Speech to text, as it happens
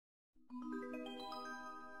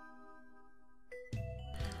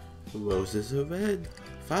Roses are red,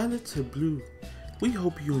 violets are blue. We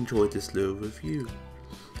hope you enjoyed this little review.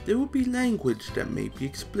 There will be language that may be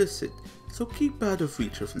explicit, so keep out of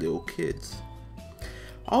reach of little kids.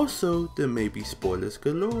 Also, there may be spoilers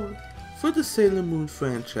galore for the Sailor Moon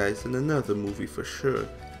franchise and another movie for sure.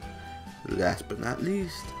 Last but not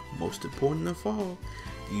least, most important of all,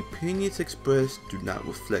 the opinions expressed do not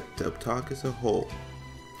reflect Dub Talk as a whole.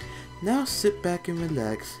 Now sit back and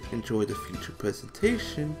relax, enjoy the feature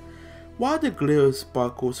presentation, while the glitter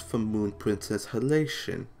sparkles from Moon Princess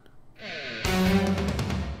halation.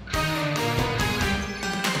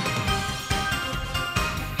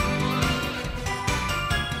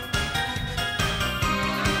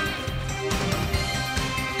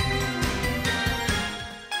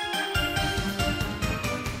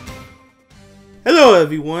 Hello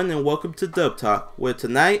everyone and welcome to Dub Talk, where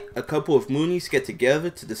tonight a couple of Moonies get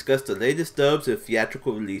together to discuss the latest dubs and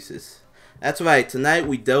theatrical releases. That's right, tonight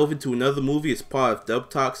we delve into another movie as part of Dub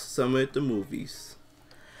Talk's Summer at the Movies.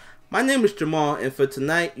 My name is Jamal, and for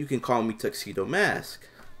tonight you can call me Tuxedo Mask.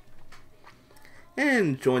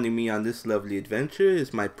 And joining me on this lovely adventure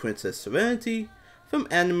is my Princess Serenity from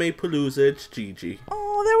Anime Palooza. It's Gigi.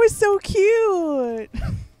 Oh, that was so cute!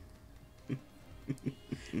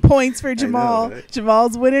 Points for Jamal. Know, right?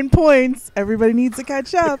 Jamal's winning points. Everybody needs to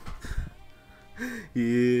catch up.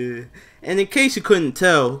 Yeah. And in case you couldn't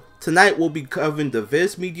tell, tonight we'll be covering the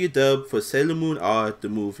Viz Media dub for Sailor Moon R, the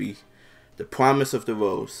movie, The Promise of the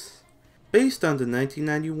Rose. Based on the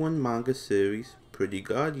 1991 manga series, Pretty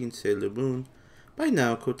Guardian Sailor Moon, by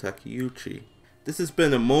Naoko Takeuchi. This has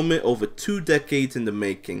been a moment over 2 decades in the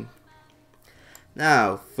making.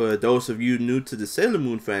 Now, for those of you new to the Sailor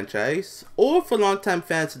Moon franchise, or for longtime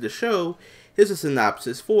fans of the show, here's a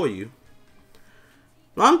synopsis for you.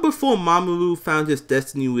 Long before Mamoru found his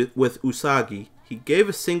destiny with Usagi, he gave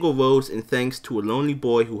a single rose in thanks to a lonely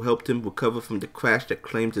boy who helped him recover from the crash that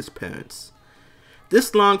claimed his parents.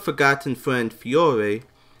 This long-forgotten friend, Fiore,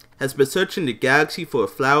 has been searching the galaxy for a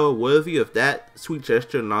flower worthy of that sweet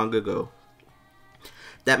gesture long ago.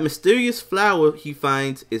 That mysterious flower he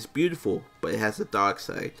finds is beautiful, but it has a dark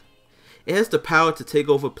side. It has the power to take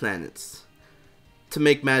over planets. To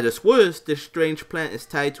make matters worse, this strange plant is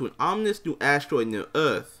tied to an ominous new asteroid near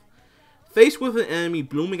Earth. Faced with an enemy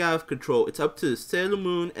blooming out of control, it's up to the Sailor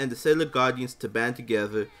Moon and the Sailor Guardians to band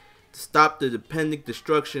together to stop the impending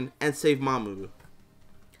destruction and save Mamoru.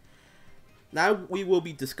 Now we will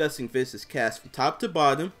be discussing Viz's cast from top to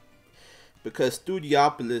bottom, because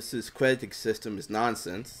Studiopolis' crediting system is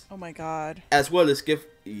nonsense. Oh my god. As well as give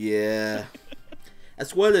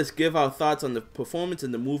our thoughts on the performance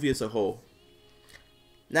in the movie as a whole.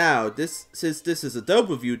 Now, since this is a dub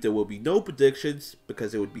review, there will be no predictions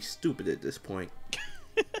because it would be stupid at this point.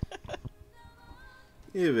 It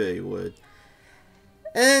really would.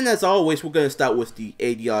 And as always, we're going to start with the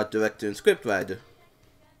ADR director and scriptwriter.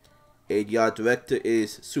 ADR director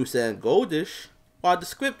is Suzanne Goldish, while the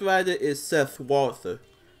scriptwriter is Seth Walther.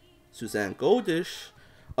 Suzanne Goldish,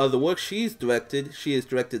 other work she has directed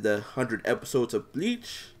 100 episodes of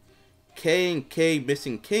Bleach, K and K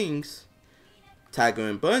Missing Kings, Tiger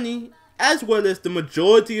and Bunny, as well as the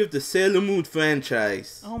majority of the Sailor Moon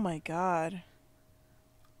franchise. Oh my god.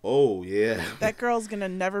 Oh yeah. That girl's gonna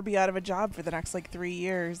never be out of a job for the next 3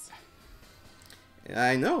 years.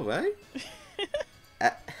 I know, right?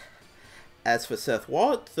 As for Seth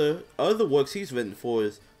Walther, other works he's written for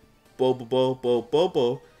is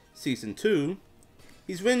Bobo Season 2.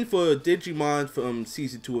 He's written for Digimon from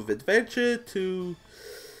Season 2 of Adventure to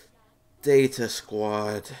Data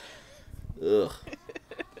Squad. Ugh.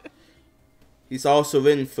 He's also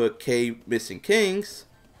written for K Missing Kings,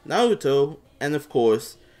 Naruto, and of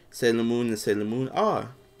course, Sailor Moon and Sailor Moon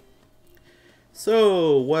R.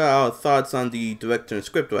 So, what are our thoughts on the director and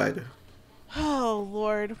scriptwriter? Oh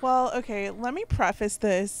lord. Well, okay, let me preface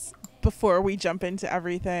this before we jump into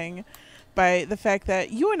everything by the fact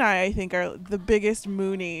that you and I think, are the biggest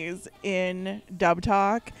Moonies in Dub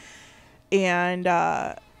Talk. And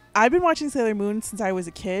I've been watching Sailor Moon since I was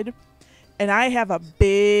a kid. And I have a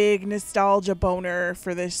big nostalgia boner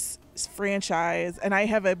for this franchise. And I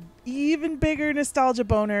have a even bigger nostalgia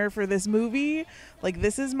boner for this movie.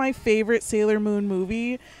 This is my favorite Sailor Moon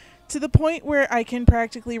movie, to the point where I can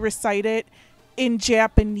practically recite it in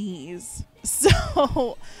Japanese.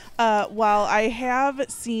 So, while I have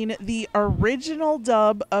seen the original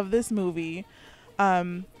dub of this movie,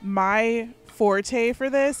 my forte for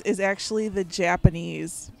this is actually the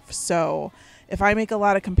Japanese. So, if I make a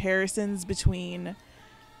lot of comparisons between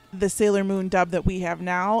the Sailor Moon dub that we have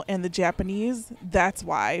now and the Japanese, that's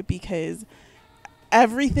why. Because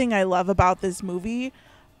everything I love about this movie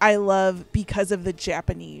I love because of the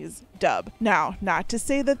Japanese dub. Now, not to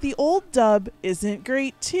say that the old dub isn't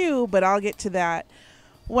great too, but I'll get to that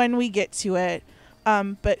when we get to it.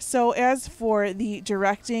 But so as for the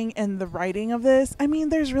directing and the writing of this, I mean,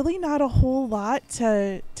 there's really not a whole lot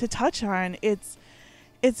to touch on. It's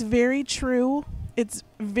very true. It's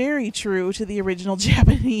very true to the original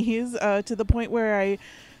Japanese, to the point where I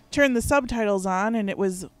turned the subtitles on and it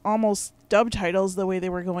was almost dub titles the way they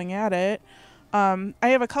were going at it. I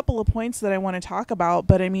have a couple of points that I want to talk about,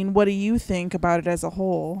 but I mean, what do you think about it as a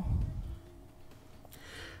whole?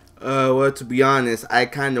 Well, to be honest, I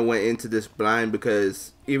kind of went into this blind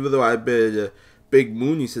because even though I've been a big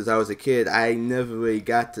Mooney since I was a kid, I never really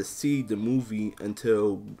got to see the movie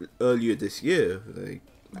until earlier this year. Like,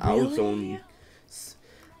 Really?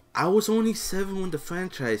 I was only 7 when the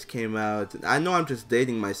franchise came out. I know I'm just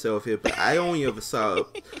dating myself here, but I've only ever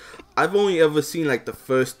seen like the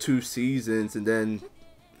first 2 seasons, and then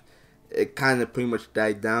it kind of pretty much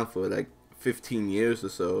died down for like 15 years or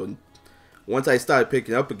so. And once I started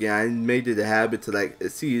picking up again, I made it a habit to like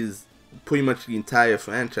see pretty much the entire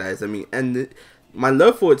franchise. I mean, my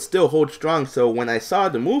love for it still holds strong. So when I saw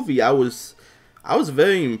the movie, I was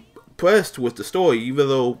very impressed with the story, even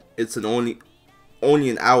though it's only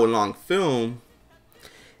an hour-long film.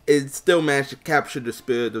 It still managed to capture the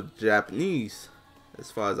spirit of the Japanese,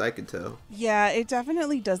 as far as I can tell. Yeah, it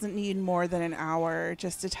definitely doesn't need more than an hour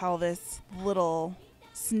just to tell this little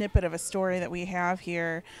snippet of a story that we have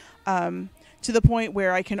here. To the point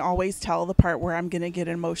where I can always tell the part where I'm going to get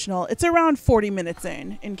emotional. It's around 40 minutes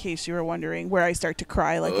in case you were wondering, where I start to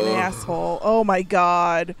cry like an asshole. Oh my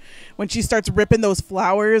God. When she starts ripping those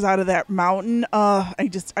flowers out of that mountain,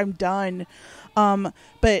 I'm done.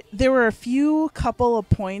 But there were a couple of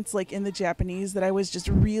points like in the Japanese that I was just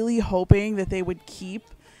really hoping that they would keep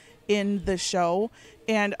in the show.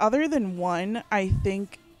 And other than one, I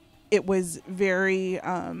think it was very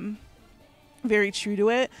true to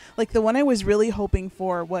it. Like the one I was really hoping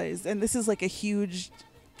for was, and this is like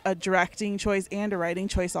a directing choice and a writing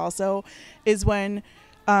choice also, is when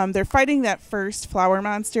they're fighting that first flower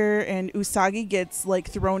monster and Usagi gets like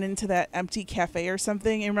thrown into that empty cafe or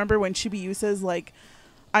something. And remember when Chibiusa's like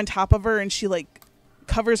on top of her and she like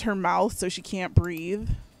covers her mouth so she can't breathe?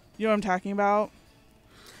 You know what I'm talking about?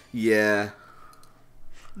 Yeah.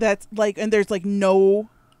 That's like, and there's like no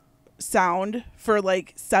sound for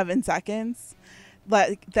like 7 seconds.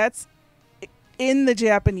 Like that's in the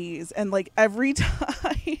Japanese, and like every time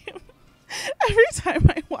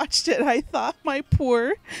I watched it, I thought my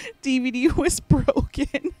poor DVD was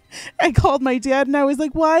broken. I called my dad and I was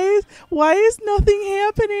like, why is nothing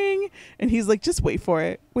happening? And he's like, just wait for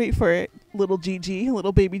it, little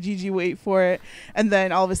baby Gigi, wait for it. And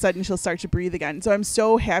then all of a sudden she'll start to breathe again. So I'm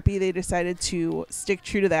so happy they decided to stick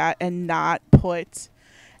true to that and not put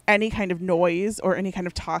any kind of noise or any kind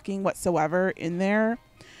of talking whatsoever in there.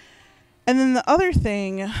 And then the other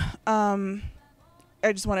thing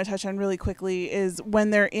I just want to touch on really quickly is when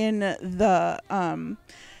they're in the I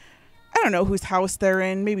don't know whose house they're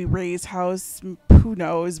in, maybe Ray's house, who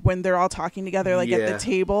knows, when they're all talking together like at the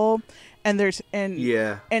table, and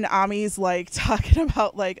and Ami's like talking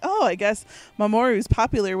about like, oh, I guess Mamoru's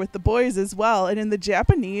popular with the boys as well. And in the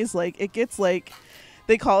Japanese, like it gets like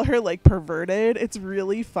they call her like perverted. It's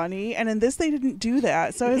really funny. And in this, they didn't do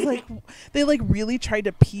that. So I was like, they like really tried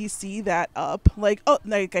to PC that up. Like, oh,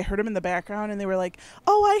 like I heard them in the background and they were like,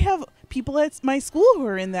 oh, I have people at my school who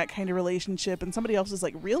are in that kind of relationship. And somebody else was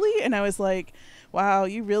like, really? And I was like, wow,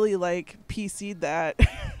 you really like PC'd that,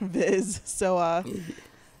 Viz. So,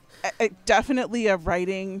 definitely a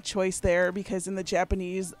writing choice there, because in the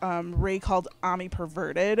Japanese, Ray called Ami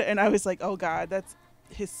perverted. And I was like, oh God, that's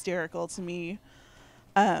hysterical to me.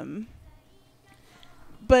 But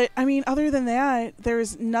I mean, other than that,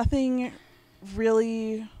 there's nothing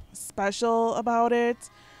really special about it.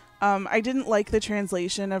 I didn't like the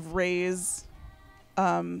translation of Ray's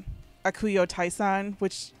Akuyo Taisan,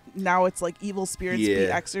 which now it's like evil spirits be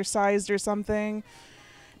exorcised or something.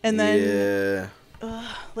 And then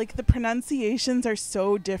like the pronunciations are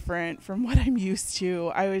so different from what I'm used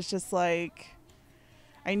to. I was just like,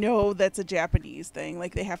 I know that's a Japanese thing.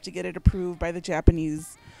 Like they have to get it approved by the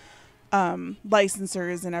Japanese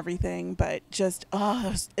licensors and everything, but just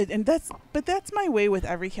that's my way with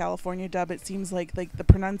every California dub. It seems like the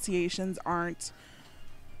pronunciations aren't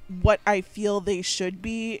what I feel they should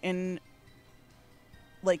be in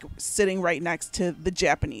like sitting right next to the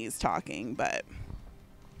Japanese talking, but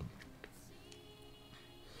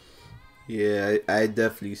yeah, I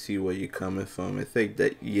definitely see where you're coming from. I think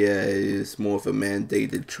that, it is more of a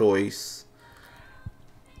mandated choice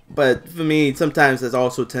But for me, sometimes it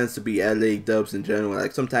also tends to be LA dubs in general.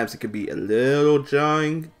 Like sometimes it can be a little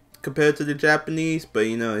jarring compared to the Japanese, but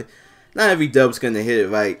not every dub's gonna hit it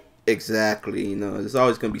right exactly. There's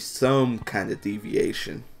always gonna be some kind of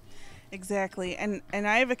deviation. Exactly. And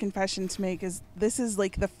I have a confession to make. Is this is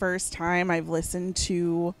like the first time I've listened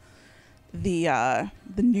to the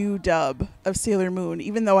new dub of Sailor Moon.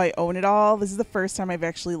 Even though I own it all, this is the first time I've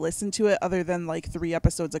actually listened to it, other than like 3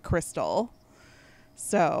 episodes of Crystal.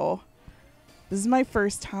 So this is my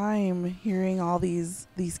first time hearing all these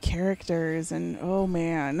characters, and oh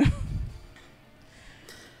man.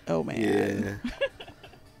 Oh man. Yeah.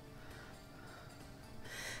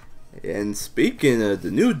 And speaking of the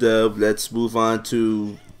new dub, let's move on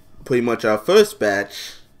to pretty much our first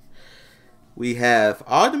batch. We have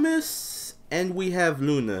Artemis and we have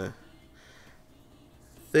Luna.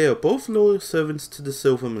 They are both loyal servants to the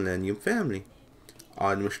Silver Millennium family.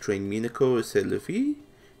 Artemis trained Minako as Sailor V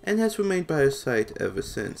and has remained by her side ever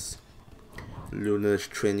since. Luna is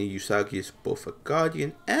training Usagi as both a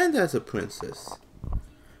guardian and as a princess.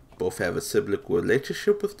 Both have a sibling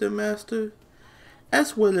relationship with their master,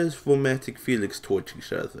 as well as romantic feelings towards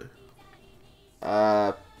each other.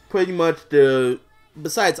 Pretty much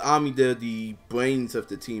besides Ami, they're the brains of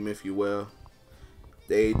the team, if you will.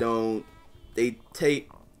 They take...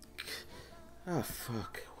 Oh,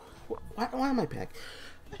 fuck. Why am I back?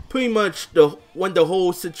 Pretty much, when the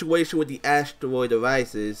whole situation with the asteroid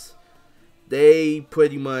arises, they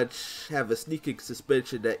pretty much have a sneaking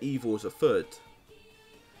suspicion that evil is afoot.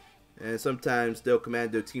 And sometimes they'll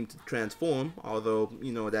command their team to transform, although,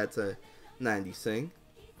 that's a 90s thing.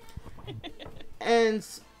 And,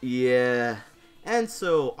 yeah. And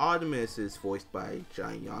so, Artemis is voiced by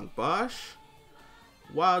John Young Bosch,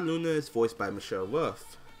 while Luna is voiced by Michelle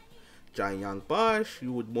Ruff. John Young Bosch,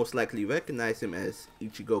 you would most likely recognize him as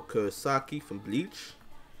Ichigo Kurosaki from Bleach,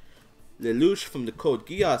 Lelouch from the Code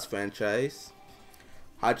Geass franchise,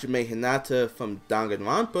 Hajime Hinata from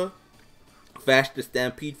Danganronpa, Vash the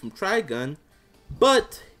Stampede from Trigun,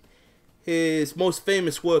 but his most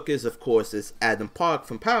famous work is, of course, Adam Park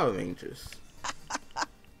from Power Rangers.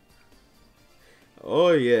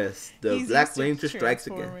 Oh yes, the He's Black Ranger strikes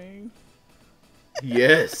again. transforming.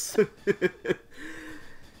 Yes.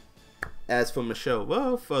 As for Michelle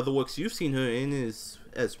Ruff, other works you've seen her in is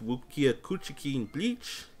as Rukia Kuchiki in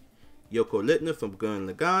Bleach, Yoko Littner from Gurren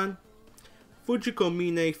Lagann, Fujiko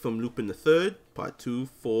Mine from Lupin the Third, Part 2,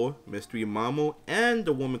 4, Mystery of Mamo, and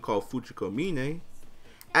The Woman Called Fujiko Mine,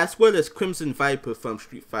 as well as Crimson Viper from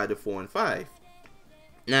Street Fighter 4 and 5.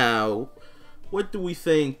 Now, what do we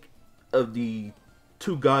think of the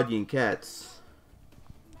 2 Guardian Cats?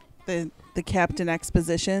 The Captain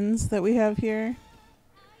Expositions that we have here.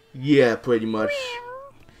 Yeah, pretty much.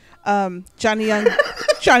 Johnny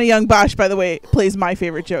Young Bosch, by the way, plays my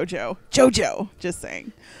favorite JoJo. Just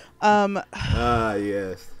saying.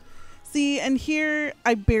 Yes. See, and here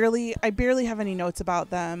I barely have any notes about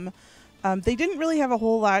them. They didn't really have a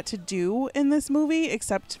whole lot to do in this movie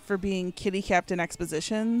except for being kitty Captain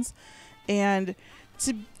Expositions. And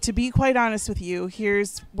to be quite honest with you,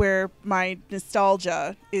 here's where my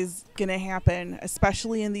nostalgia is gonna happen,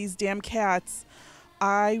 especially in these damn cats.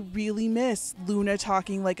 I really miss Luna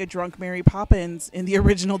talking like a drunk Mary Poppins in the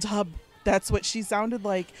original dub. That's what she sounded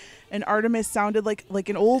like. And Artemis sounded like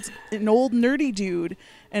an old nerdy dude.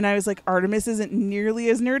 And I was like, Artemis isn't nearly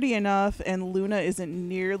as nerdy enough, and Luna isn't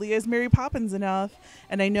nearly as Mary Poppins enough.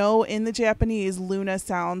 And I know in the Japanese, Luna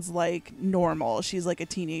sounds like normal. She's like a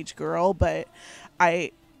teenage girl, but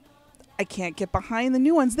I can't get behind the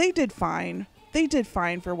new ones. They did fine. They did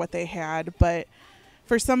fine for what they had, but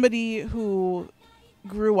for somebody who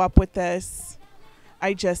grew up with this,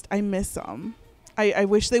 I miss them. I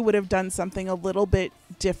wish they would have done something a little bit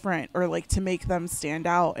different, or like to make them stand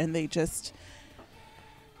out, and they just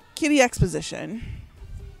kitty exposition.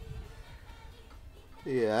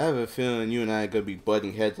 Yeah, I have a feeling you and I are gonna be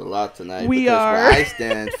butting heads a lot tonight. We because are. Where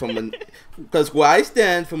I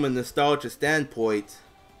stand from a nostalgia standpoint,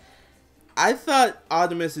 I thought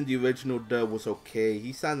Artemis in the original dub was okay.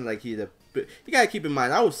 He sounded like he had you gotta keep in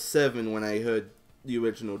mind, I was 7 when I heard the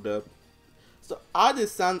original dub. So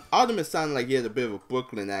Artemis sounded like he had a bit of a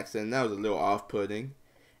Brooklyn accent, and that was a little off-putting.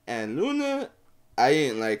 And Luna, I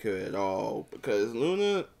didn't like her at all, because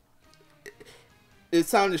Luna, it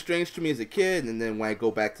sounded strange to me as a kid, and then when I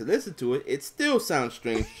go back to listen to it, it still sounds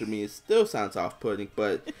strange to me. It still sounds off-putting,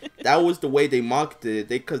 but that was the way they marketed it,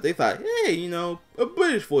 because they thought, hey, a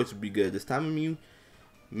British voice would be good this time. I mean,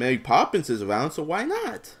 Mary Poppins is around, so why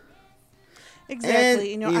not?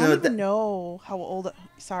 Exactly. And, I don't even know how old...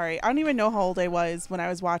 Sorry. I don't even know how old I was when I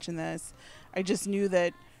was watching this. I just knew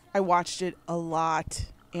that I watched it a lot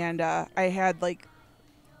and I had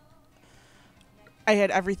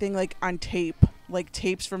everything like on tape, like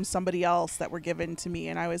tapes from somebody else that were given to me,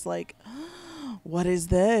 and I was like, what is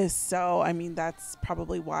this? So I mean, that's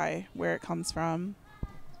probably where it comes from.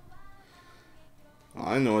 All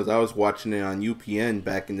I know is I was watching it on UPN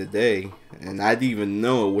back in the day, and I didn't even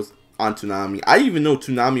know it was on Toonami. I didn't even know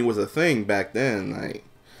Toonami was a thing back then. Like,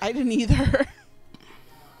 I didn't either.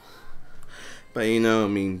 But I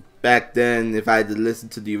mean, back then, if I had to listen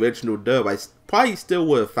to the original dub, I probably still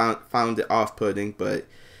would have found it off-putting. But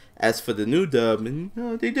as for the new dub,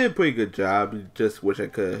 they did a pretty good job. Just wish I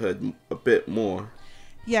could have heard a bit more.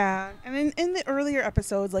 Yeah, and in the earlier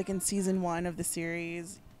episodes, like in season 1 of the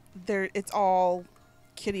series, it's all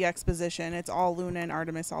Kitty exposition. It's all Luna and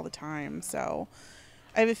Artemis all the time. So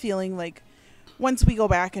I have a feeling like once we go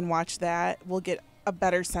back and watch that, we'll get a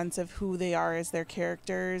better sense of who they are as their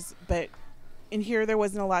characters. But in here, there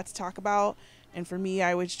wasn't a lot to talk about. And for me,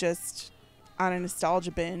 I was just on a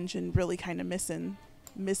nostalgia binge and really kind of missing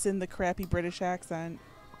the crappy British accent.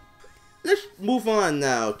 Let's move on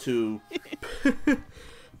now to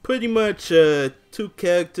pretty much two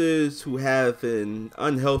characters who have an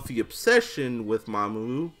unhealthy obsession with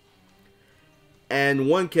Mamoru, and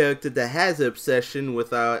one character that has an obsession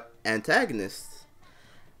with our antagonists.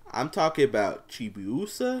 I'm talking about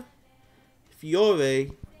Chibiusa,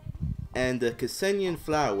 Fiore, and the Ksenian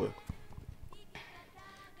flower.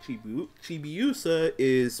 Chibiusa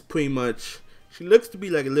is pretty much, she looks to be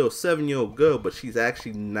like a little 7-year-old girl, but she's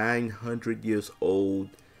actually 900 years old,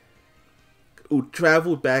 who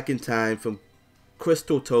traveled back in time from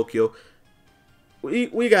Crystal Tokyo.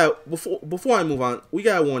 We got, before I move on, we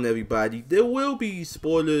gotta warn everybody, there will be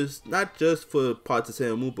spoilers, not just for parts of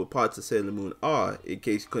Sailor Moon, but parts of Sailor Moon R, in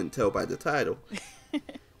case you couldn't tell by the title.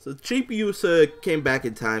 So Chibiusa came back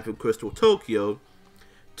in time from Crystal Tokyo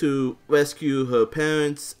to rescue her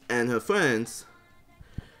parents and her friends,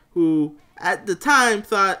 who at the time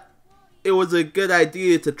thought it was a good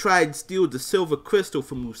idea to try and steal the silver crystal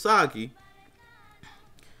from Usagi.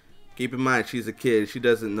 Keep in mind, she's a kid. She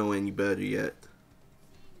doesn't know any better yet.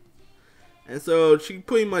 And so she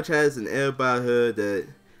pretty much has an air about her that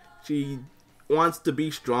she wants to be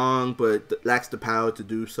strong but lacks the power to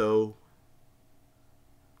do so.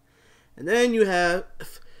 And then you have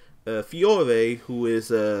Fiore, who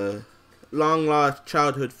is a long-lost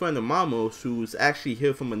childhood friend of Mamo's, who's actually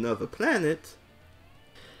here from another planet,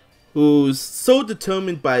 who's so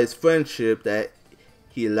determined by his friendship that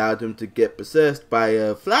he allowed him to get possessed by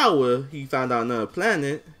a flower he found on another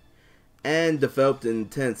planet, and developed an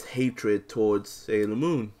intense hatred towards Sailor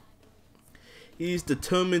Moon. He's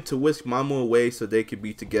determined to whisk Mamo away so they could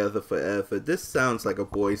be together forever. This sounds like a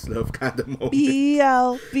boys' love kind of moment.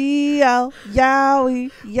 BL,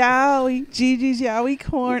 Yowie, Yowie, Gigi's Yowie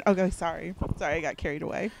corn. Okay, sorry, I got carried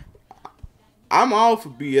away. I'm all for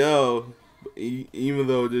BL, even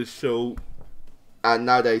though this show,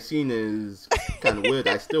 now that I've seen it, is kind of weird.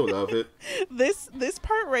 I still love it. This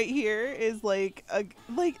part right here is like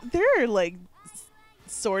there are like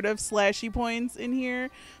sort of slashy points in here,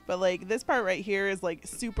 but like this part right here is like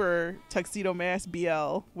super Tuxedo Mask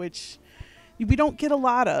BL, which we don't get a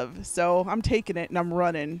lot of. So I'm taking it and I'm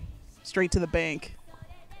running straight to the bank.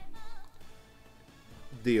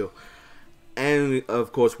 Deal. And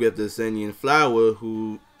of course we have the Ksenian flower,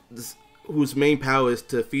 whose main power is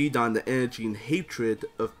to feed on the energy and hatred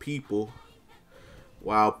of people,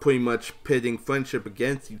 while pretty much pitting friendship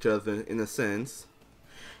against each other in a sense.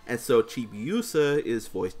 And so Chibiusa is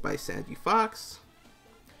voiced by Sandy Fox,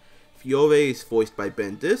 Fiore is voiced by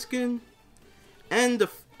Ben Diskin, and the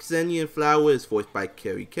Ksenian flower is voiced by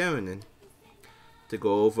Kerry Karanen. To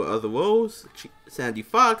go over other roles, Sandy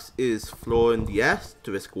Fox is Flora in the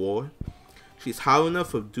Asterisk War. She's Haruna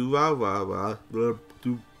from Durarara,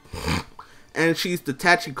 and she's the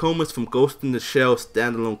Tachikomas from Ghost in the Shell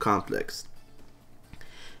standalone complex.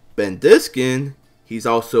 Ben Diskin, he's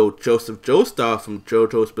also Joseph Joestar from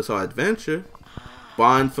JoJo's Bizarre Adventure,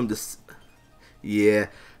 Bond from the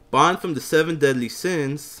Seven Deadly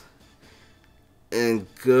Sins,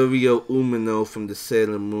 and Gurio Umino from the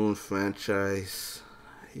Sailor Moon franchise.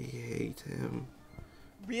 I hate him.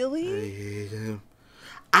 Really? I hate him.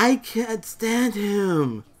 I can't stand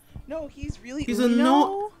him. No, he's really He's Umino? a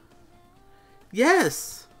no.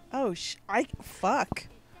 Yes. Oh, fuck.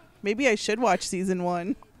 Maybe I should watch season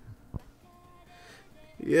 1.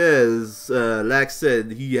 Yes, like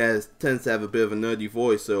said, he tends to have a bit of a nerdy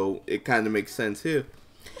voice, so it kind of makes sense here.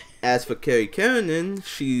 As for Kerry Karanen,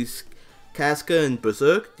 she's Casca in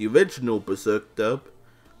Berserk, the original Berserk dub,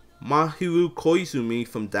 Mahiru Koizumi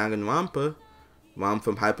from Danganronpa, Ram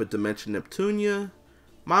from Hyperdimension Neptunia,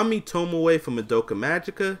 Mami Tomoe from Madoka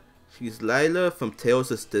Magica. She's Lila from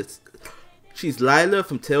Tales of She's Lila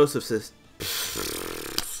from Tales of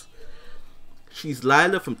She's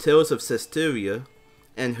Lila from Tales of Cesteria,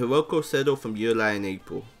 and Hiroko Seto from Year Lie in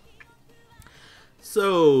April.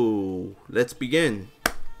 So, let's begin.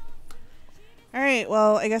 Alright,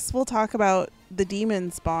 well, I guess we'll talk about the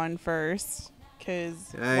demon spawn first.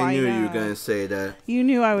 Because I knew you were going to say that. You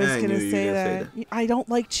knew I was going to say that. I don't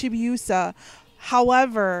like Chibiusa.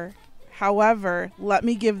 However, let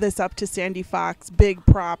me give this up to Sandy Fox. Big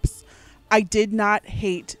props. I did not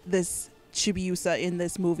hate this Chibiusa in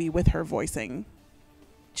this movie with her voicing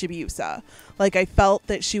Chibiusa. Like, I felt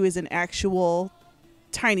that she was an actual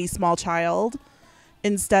tiny small child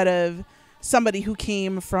instead of somebody who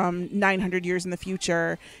came from 900 years in the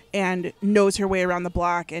future and knows her way around the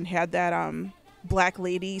block and had that black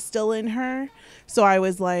lady still in her. So I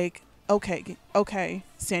was like, okay,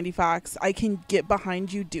 Sandy Fox, I can get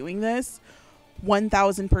behind you doing this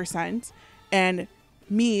 1000%. And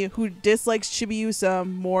me, who dislikes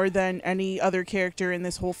Chibiusa more than any other character in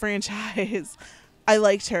this whole franchise, I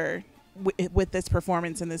liked her with this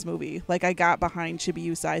performance in this movie. Like, I got behind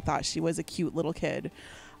Chibiusa. I thought she was a cute little kid.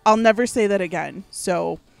 I'll never say that again.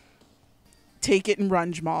 So take it and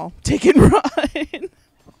run, Jamal. Take it and run.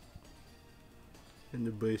 And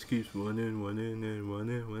the bass keeps running.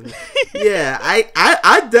 Yeah,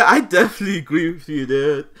 I definitely agree with you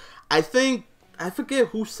there. I forget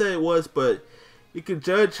who said it was, but you can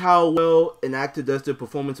judge how well an actor does their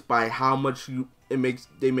performance by how much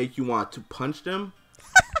they make you want to punch them.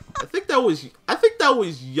 I think that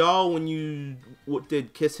was y'all when you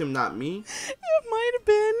did Kiss Him Not Me. It might have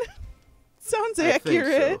been. Sounds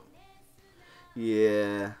accurate. So.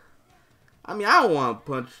 Yeah. I mean, I don't want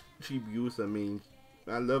to punch Chibiusa. I mean,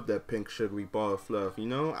 I love that pink sugary ball of fluff, you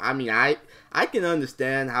know? I mean, I can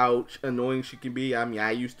understand how annoying she can be. I mean,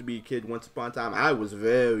 I used to be a kid once upon a time. I was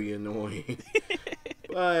very annoying.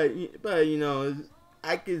 but you know,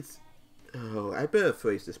 I better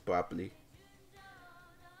phrase this properly.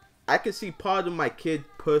 I can see part of my kid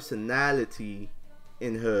personality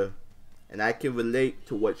in her, and I can relate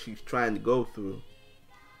to what she's trying to go through.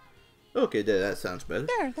 Okay, that sounds better.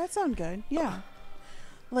 There, that sounds good. Yeah.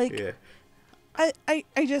 Like, yeah.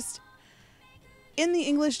 I just, in the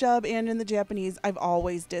English dub and in the Japanese, I've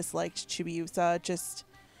always disliked Chibiusa. Just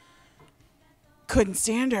couldn't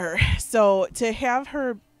stand her. So to have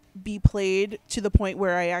her be played to the point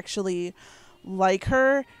where I actually like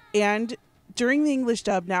her, and during the English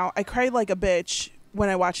dub now, I cried like a bitch when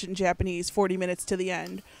I watched it in Japanese, 40 minutes to the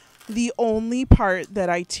end. The only part that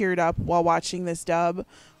I teared up while watching this dub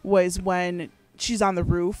was when she's on the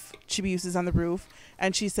roof, Chibiusa's on the roof,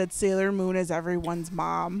 and she said Sailor Moon is everyone's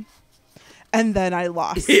mom. And then I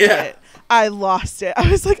lost it. I lost it.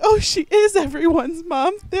 I was like, oh, she is everyone's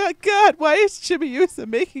mom. God, why is Chibiusa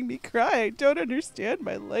making me cry? I don't understand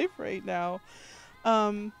my life right now.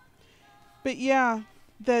 But yeah,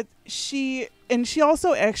 that she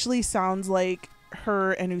also actually sounds like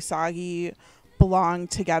her and Usagi belong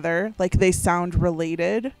together. Like, they sound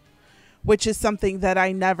related, which is something that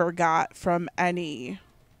I never got from any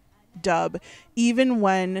dub. Even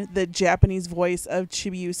when the Japanese voice of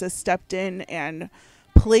Chibiusa stepped in and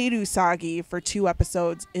played Usagi for 2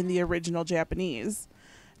 episodes in the original Japanese,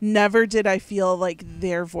 never did I feel like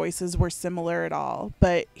their voices were similar at all.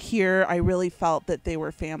 But here I really felt that they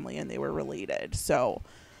were family and they were related. So,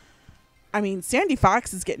 I mean, Sandy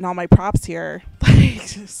Fox is getting all my props here. Like,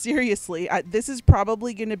 seriously, this is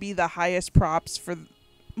probably going to be the highest props for,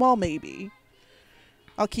 well, maybe.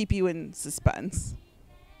 I'll keep you in suspense.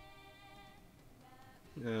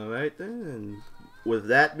 All right, then. And with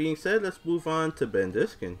that being said, let's move on to Ben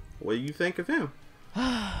Diskin. What do you think of him?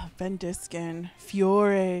 Ben Diskin.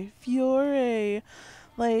 Fiore.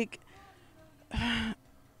 Like, I'm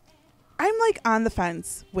like on the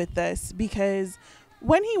fence with this because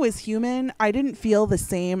when he was human, I didn't feel the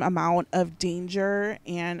same amount of danger,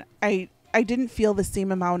 and I didn't feel the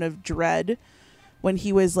same amount of dread when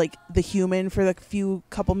he was like the human for the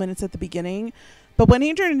couple minutes at the beginning. But when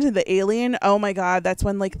he turned into the alien, oh my God, that's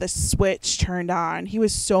when like the switch turned on. He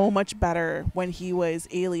was so much better when he was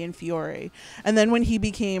Alien Fiore. And then when he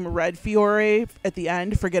became Red Fiore at the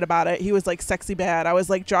end, forget about it. He was like sexy bad. I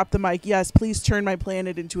was like, drop the mic. Yes, please turn my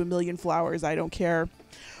planet into 1,000,000 flowers. I don't care.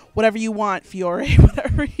 Whatever you want, Fiore.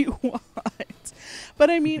 Whatever you want.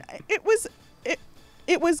 But I mean, it was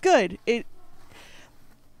good.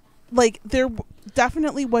 There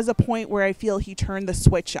definitely was a point where I feel he turned the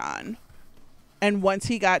switch on. And once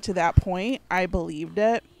he got to that point, I believed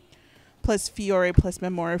it. Plus Fiore, plus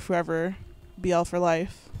Memoria forever. BL for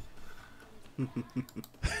life.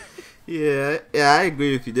 Yeah, I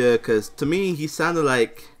agree with you there. Because to me, he sounded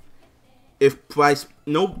like if Bryce.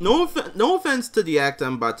 No offense to the actor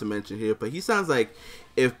I'm about to mention here, but he sounds like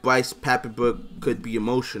if Bryce Papenbrook could be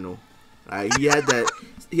emotional. He had that.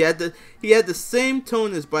 He had the same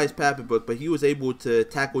tone as Bryce Papenbrook, but he was able to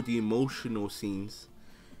tackle the emotional scenes,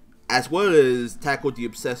 as well as tackle the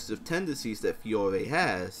obsessive tendencies that Fiore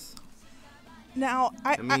has. Now,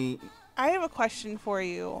 I have a question for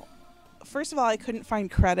you. First of all, I couldn't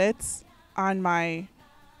find credits on my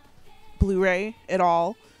Blu-ray at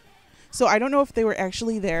all, so I don't know if they were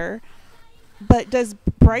actually there. But does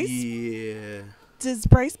Bryce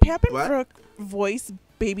Papenbrook voice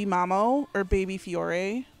Baby Mamo or Baby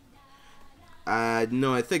Fiore?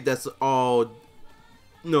 No, I think that's all.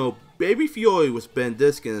 No, Baby Fiore was Ben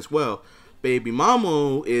Diskin as well. Baby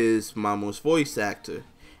Mamo is Mamo's voice actor.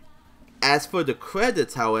 As for the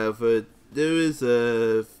credits, however, there is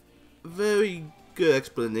a very good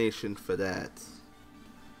explanation for that.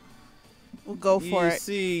 We'll go for it.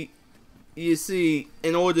 You see,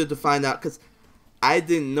 in order to find out, because I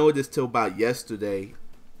didn't know this till about yesterday.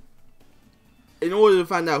 In order to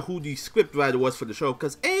find out who the scriptwriter was for the show,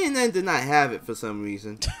 because A&N did not have it for some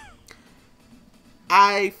reason,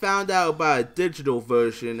 I found out about a digital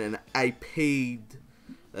version, and I paid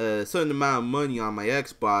a certain amount of money on my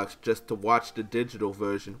Xbox just to watch the digital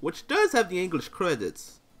version, which does have the English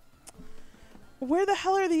credits. Where the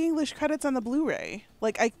hell are the English credits on the Blu-ray?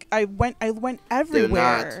 Like I went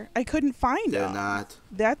everywhere. I couldn't find them. They're not.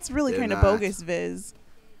 That's really kind of bogus, Viz.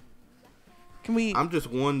 Can we? I'm just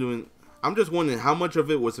wondering how much of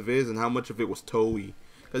it was Viz and how much of it was Toei.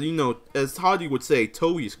 Because, as Hardy would say,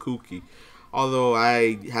 Toei is kooky. Although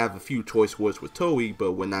I have a few choice words with Toei,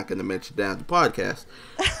 but we're not going to mention that on the podcast.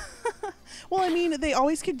 Well, I mean, they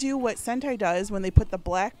always could do what Sentai does when they put the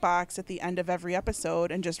black box at the end of every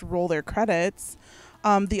episode and just roll their credits.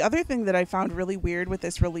 The other thing that I found really weird with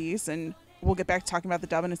this release, and we'll get back to talking about the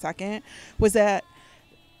dub in a second, was that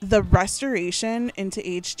the restoration into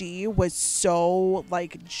HD was so,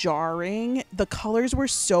 jarring. The colors were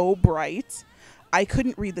so bright. I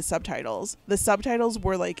couldn't read the subtitles. The subtitles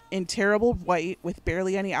were, in terrible white with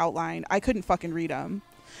barely any outline. I couldn't fucking read them.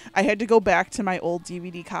 I had to go back to my old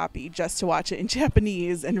DVD copy just to watch it in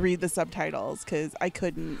Japanese and read the subtitles because I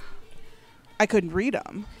couldn't read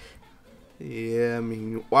them. Yeah, I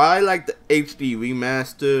mean, while I like the HD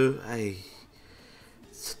remaster,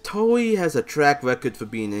 Toei has a track record for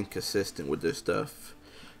being inconsistent with their stuff.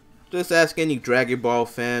 Just ask any Dragon Ball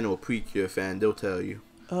fan or Precure fan, they'll tell you.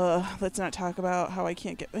 Let's not talk about how I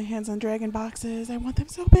can't get my hands on Dragon boxes. I want them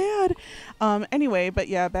so bad. Anyway, but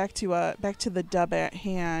yeah, back to the dub at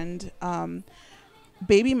hand.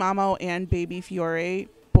 Baby Mamo and Baby Fiore,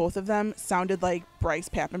 both of them sounded like Bryce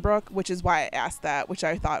Papenbrook, which is why I asked that, which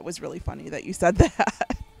I thought was really funny that you said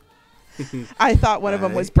that. I thought one of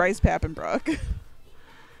them was Bryce Papenbrook.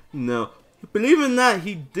 No, believe it or not,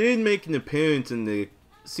 he did make an appearance in the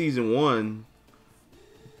season 1,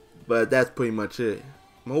 but that's pretty much it.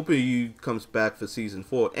 I'm hoping he comes back for season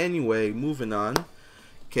 4. Anyway, moving on.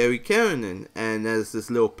 Carrie Karanen, and as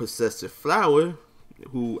this little possessive flower,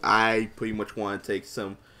 who I pretty much want to take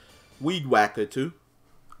some weed whacker to.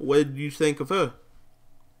 What did you think of her?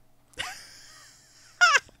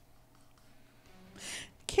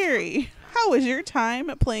 Carrie, how was your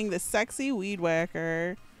time playing the sexy weed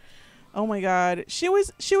whacker? Oh my god, she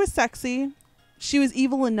was sexy. She was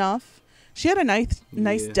evil enough. She had a nice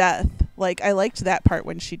death. I liked that part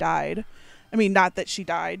when she died. I mean, not that she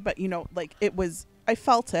died, but it was. I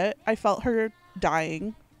felt it. I felt her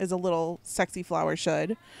dying, as a little sexy flower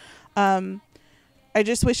should. I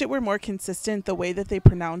just wish it were more consistent the way that they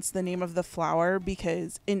pronounce the name of the flower,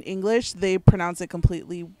 because in English they pronounce it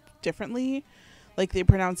completely differently. They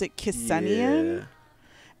pronounce it Kisenian. Yeah.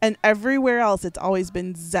 And everywhere else it's always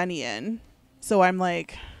been Zenian. So I'm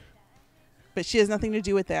like, but she has nothing to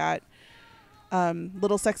do with that.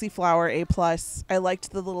 Little sexy flower, A+. I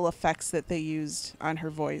liked the little effects that they used on her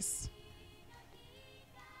voice.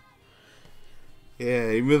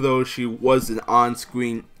 Yeah, even though she wasn't on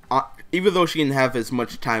screen, even though she didn't have as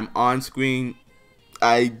much time on screen,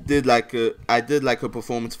 I did like her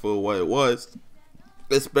performance for what it was,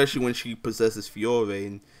 especially when she possesses Fiore.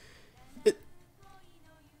 And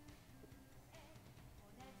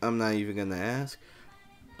I'm not even gonna ask.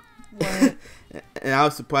 What? And I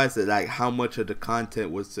was surprised at how much of the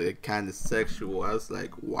content was kind of sexual. I was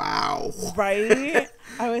like, wow. Right?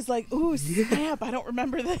 I was like, ooh, snap, I don't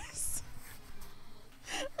remember this.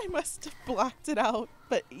 I must have blocked it out.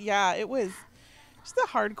 But yeah, it was just a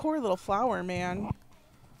hardcore little flower, man.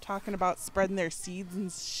 Talking about spreading their seeds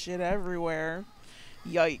and shit everywhere.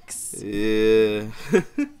 Yikes. Yeah.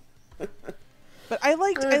 But I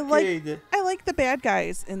like the bad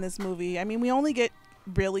guys in this movie. I mean, we only get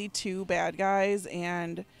really 2 bad guys,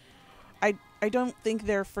 and I don't think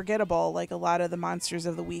they're forgettable like a lot of the monsters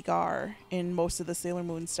of the week are in most of the Sailor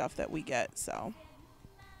Moon stuff that we get. So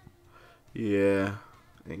yeah,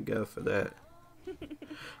 thank God for that.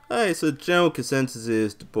 Alright, so general consensus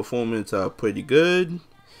is the performances are pretty good,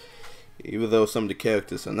 even though some of the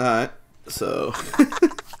characters are not. So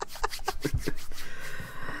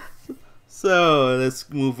so let's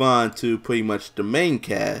move on to pretty much the main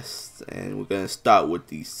cast, and we're gonna start with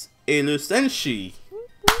the Sailor Senshi.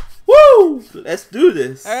 Woo! Let's do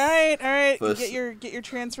this. All right. Get your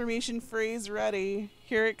transformation phrase ready.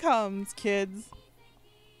 Here it comes, kids.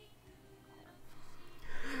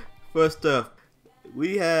 First up,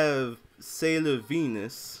 we have Sailor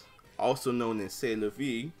Venus, also known as Sailor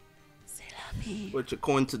V, which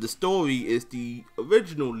according to the story is the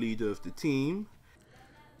original leader of the team.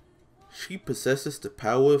 She possesses the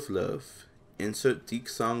power of love. Insert Deke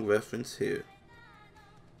song reference here.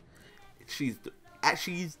 She's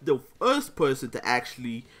the first person to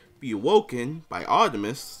actually be awoken by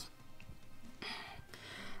Artemis.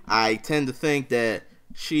 I tend to think that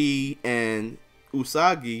she and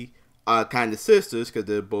Usagi are kind of sisters because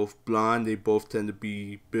they're both blonde. They both tend to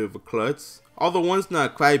be a bit of a klutz. Although one's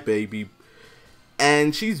not a crybaby.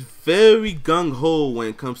 And she's very gung-ho when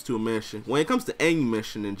it comes to a mission. When it comes to any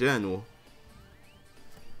mission in general.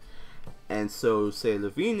 And so Sailor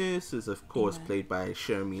Venus is of course played by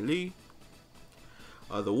Shermie Lee.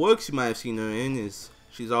 The works you might have seen her in is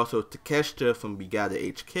she's also Takeshita from Brigada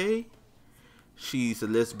HK. She's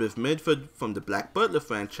Elizabeth Midford from the Black Butler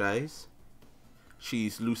franchise.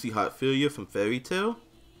 She's Lucy Hartfilia from Fairy Tail.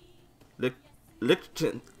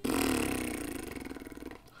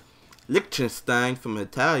 Liechtenstein from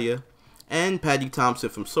Italia. And Patty Thompson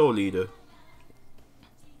from Soul Eater.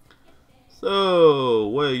 So,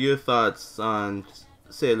 what are your thoughts on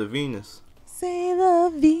Sailor Venus? Sailor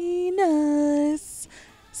Venus.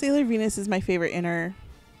 Sailor Venus is my favorite inner.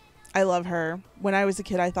 I love her. When I was a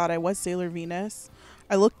kid, I thought I was Sailor Venus.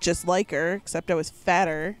 I looked just like her, except I was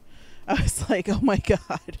fatter. I was like, oh my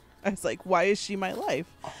god. I was like, why is she my life?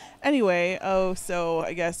 Anyway, so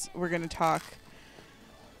I guess we're going to talk.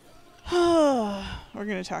 We're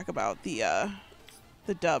going to talk about the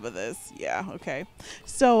dub of this. Yeah, okay.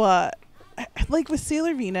 So, like with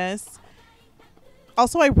Sailor Venus,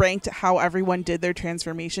 also I ranked how everyone did their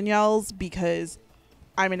transformation yells because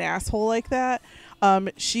I'm an asshole like that.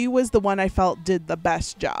 She was the one I felt did the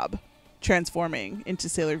best job transforming into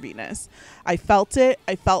Sailor Venus. I felt it.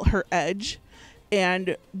 I felt her edge.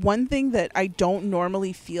 And one thing that I don't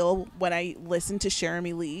normally feel when I listen to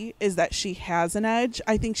Shermie Lee is that she has an edge.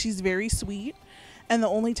 I think she's very sweet. And the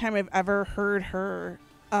only time I've ever heard her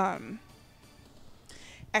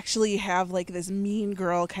actually have like this mean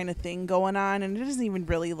girl kind of thing going on, and it isn't even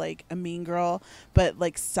really like a mean girl, but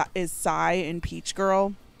like is Sai in Peach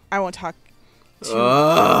Girl. I won't talk too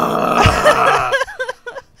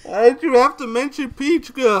why did you have to mention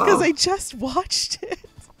Peach Girl? Because I just watched it.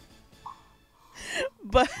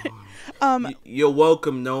 But you're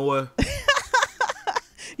welcome, Noah.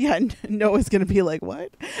 Yeah, Noah's gonna be like,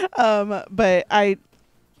 what? But I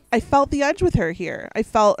felt the edge with her here. I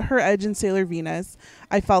felt her edge in Sailor Venus.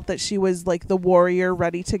 I felt that she was like the warrior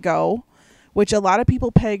ready to go, which a lot of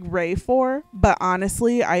people peg Rei for, but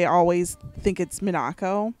honestly, I always think it's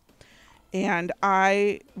Minako. And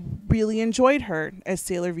I really enjoyed her as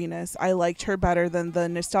Sailor Venus. I liked her better than the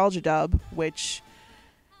Nostalgia dub, which,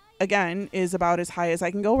 again, is about as high as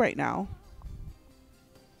I can go right now.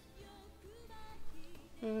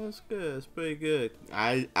 Yeah, that's good. It's pretty good.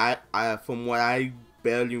 I from what I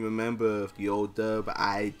barely remember of the old dub,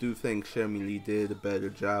 I do think Shermie Lee did a better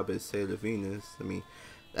job as Sailor Venus. I mean,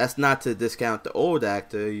 that's not to discount the old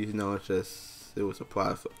actor, you know, it's just, it was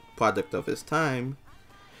a product of his time.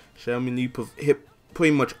 Shermie Lee hit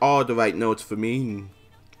pretty much all the right notes for me. And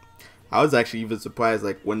I was actually even surprised,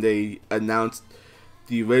 like, when they announced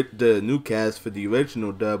the new cast for the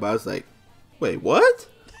original dub, I was like, wait, what?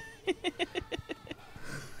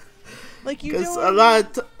 Like, you know, a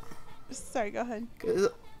lot of sorry, go ahead.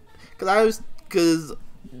 Because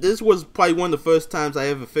this was probably one of the first times I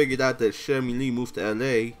ever figured out that Shermie Lee moved to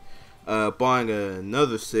LA, barring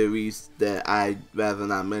another series that I'd rather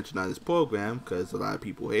not mention on this program because a lot of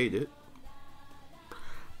people hate it.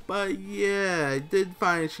 But yeah, I did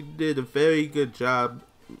find she did a very good job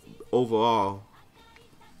overall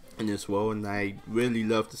in this role, and I really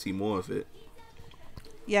love to see more of it.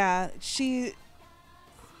 Yeah, she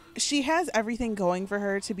has everything going for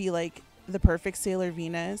her to be like the perfect Sailor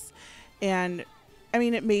Venus, and I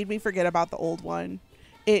mean, it made me forget about the old one.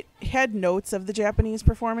 It had notes of the Japanese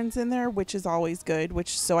performance in there, which is always good,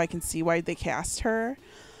 so I can see why they cast her.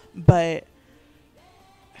 But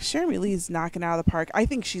Jeremy Lee's knocking out of the park. I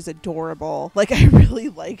think she's adorable. Like, I really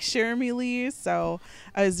like Jeremy Lee, so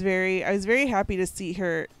I was very happy to see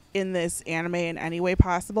her in this anime in any way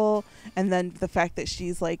possible. And then the fact that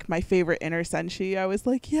she's like my favorite inner senshi, I was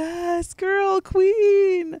like, yes, girl,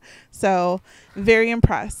 queen. So very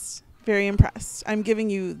impressed. Very impressed. I'm giving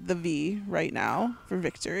you the V right now for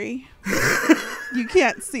victory. You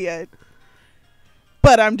can't see it,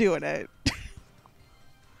 but I'm doing it.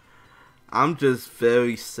 I'm just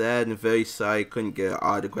very sad and very sorry I couldn't get an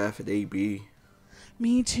autograph at AB.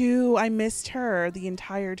 Me too. I missed her the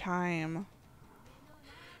entire time.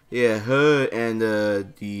 Yeah, her and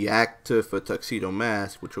the actor for Tuxedo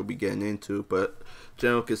Mask, which we'll be getting into. But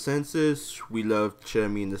general consensus, we love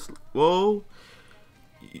Jeremy in this role.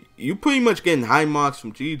 You pretty much getting high marks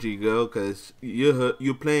from Gigi, girl, because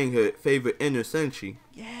you're playing her favorite inner senshi.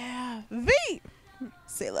 Yeah, V.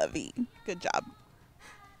 C'est la vie. Good job.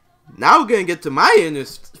 Now we're gonna get to my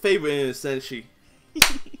favorite inner senshi.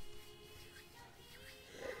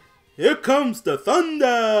 Here comes the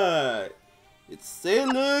thunder. It's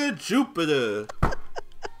Sailor Jupiter.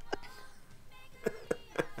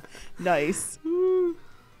 Nice.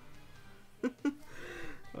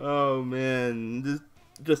 Oh man,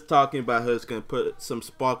 just talking about her is gonna put some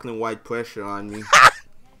sparkling white pressure on me.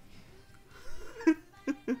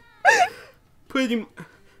 pretty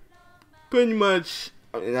much,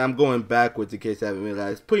 and I'm going backwards in case I haven't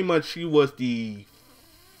realized. Pretty much, she was the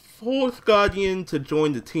fourth Guardian to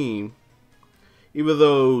join the team. Even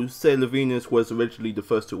though Sailor Venus was originally the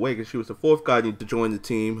first to awaken, she was the fourth Guardian to join the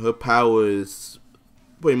team. Her power is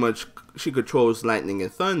pretty much she controls lightning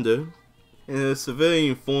and thunder. In her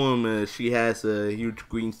civilian form, she has a huge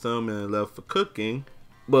green thumb and a love for cooking.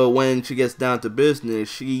 But when she gets down to business,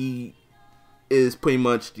 she is pretty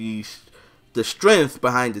much the strength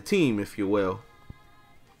behind the team, if you will.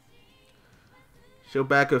 She'll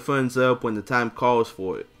back her friends up when the time calls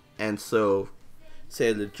for it. And so,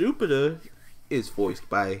 Sailor Jupiter is voiced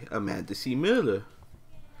by Amanda C. Miller.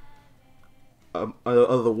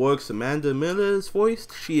 Other works Amanda Miller is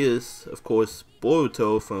voiced. She is, of course,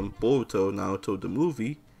 Boruto from Boruto Naruto the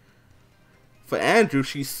movie. For Andrew,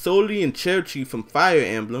 she's Soli and Cherchi from Fire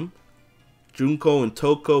Emblem, Junko and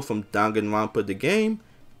Toko from Danganronpa the game,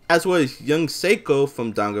 as well as young Seiko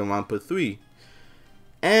from Danganronpa 3.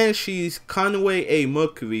 And she's Conway A.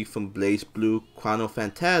 Mercury from Blaze Blue Chrono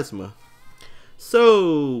Phantasma.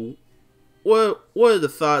 So, what are the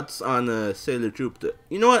thoughts on Sailor Jupiter?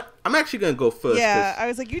 You know what? I'm actually going to go first. Yeah, I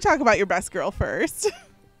was like, you talk about your best girl first.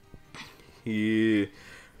 Yeah.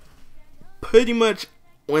 Pretty much,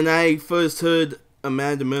 when I first heard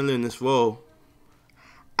Amanda Miller in this role,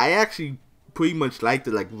 I actually pretty much liked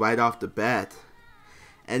it, like, right off the bat.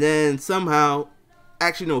 And then somehow,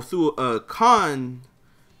 actually no, through a con,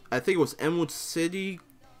 I think it was Emerald City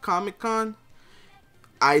Comic Con,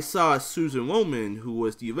 I saw Susan Roman, who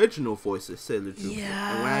was the original voice of Sailor Jupiter.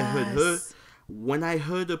 Yes. And when I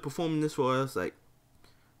heard her perform in this role, I was like,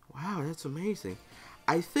 wow, that's amazing.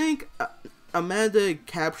 I think Amanda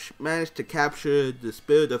managed to capture the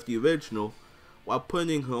spirit of the original while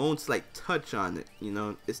putting her own slight touch on it. You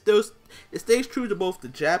know, it stays true to both the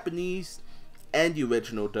Japanese and the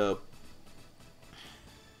original dub.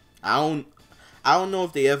 I don't know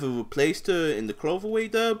if they ever replaced her in the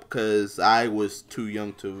Cloverway dub, because I was too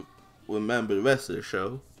young to remember the rest of the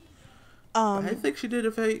show. I think she did a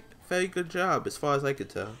very, very good job, as far as I could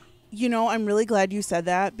tell. You know, I'm really glad you said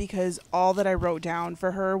that, because all that I wrote down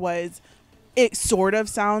for her was, it sort of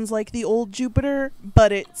sounds like the old Jupiter,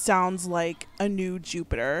 but it sounds like a new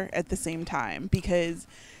Jupiter at the same time, because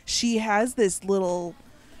she has this little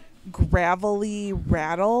gravelly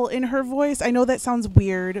rattle in her voice. I know that sounds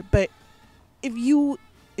weird, but if you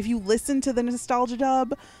listen to the nostalgia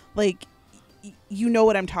dub, like, you know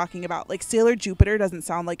what I'm talking about. Like, Sailor Jupiter doesn't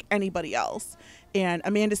sound like anybody else, and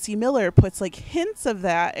Amanda C. Miller puts like hints of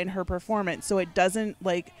that in her performance, so it doesn't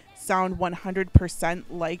like sound 100%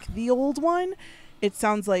 like the old one. It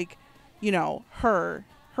sounds like, you know, her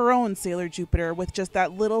own Sailor Jupiter, with just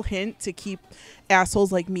that little hint to keep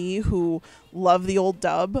assholes like me who love the old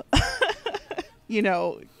dub you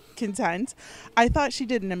know, content. I thought she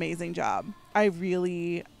did an amazing job. I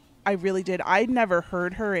really did. I'd never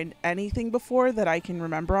heard her in anything before that I can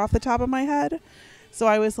remember off the top of my head. So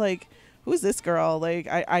I was like, who's this girl? Like,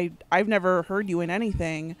 I've never heard you in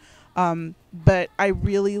anything. But I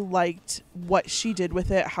really liked what she did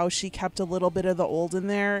with it, how she kept a little bit of the old in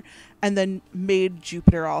there and then made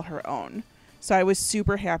Jupiter all her own. So I was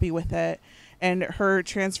super happy with it. and her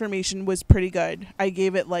transformation was pretty good. I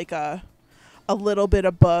gave it like a little bit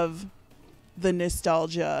above the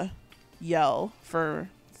nostalgia yell for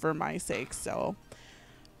my sake. So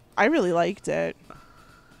I really liked it.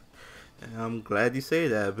 I'm glad you say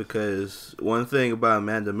that, because one thing about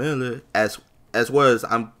Amanda Miller, as well as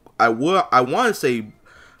I want to say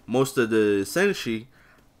most of the Senshi,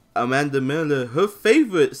 Amanda Miller, her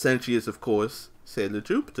favorite Senshi is of course Sailor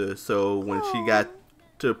Jupiter. So when she got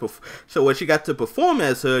to perform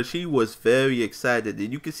as her, she was very excited,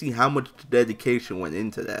 and you can see how much dedication went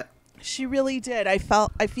into that. She really did. I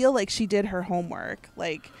feel like she did her homework.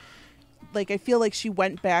 Like I feel like she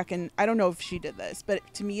went back, and I don't know if she did this, but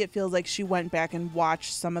to me it feels like she went back and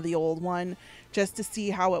watched some of the old one just to see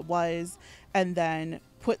how it was, and then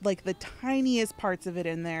put like the tiniest parts of it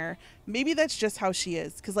in there. Maybe that's just how she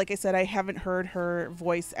is, because like I said, I haven't heard her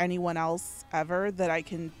voice anyone else ever that I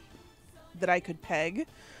could peg,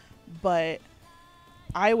 but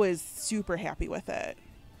I was super happy with it.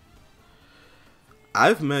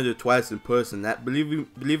 I've met her twice in person. That believe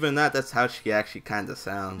it or not, that's how she actually kind of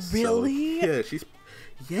sounds. Really? So,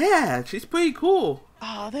 she's pretty cool.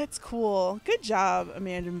 Oh, that's cool. Good job,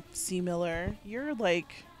 Amanda C. Miller. You're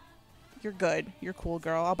good. You're cool,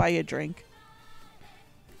 girl. I'll buy you a drink.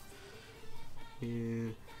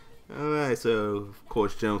 Yeah. All right. So, of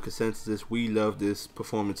course, general consensus: we love this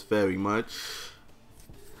performance very much.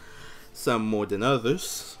 Some more than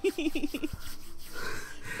others.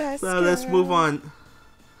 Best so let's move on.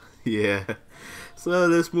 Yeah. So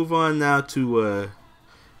let's move on now to,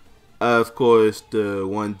 of course, the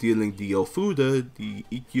one dealing the Ofuda, the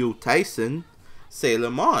Ikkyo Tyson,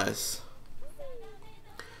 Sailor Mars.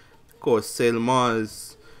 Of course, Sailor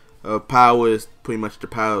Mars' power is pretty much the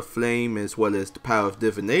power of flame as well as the power of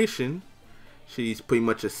divination. She's pretty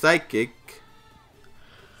much a psychic.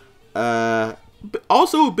 But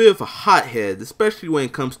also a bit of a hothead, especially when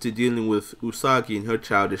it comes to dealing with Usagi and her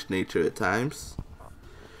childish nature at times.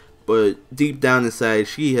 But deep down inside,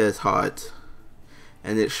 she has heart,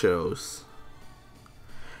 and it shows.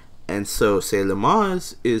 And so Sailor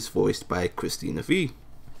Mars is voiced by Christina V.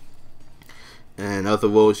 And other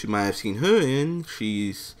roles you might have seen her in,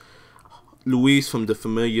 she's Louise from The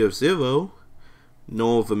Familiar of Zero,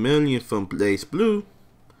 Noel Vermillion from Blaze Blue,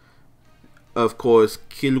 of course,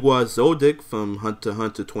 Killua Zodic from Hunter x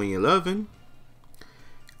Hunter 2011,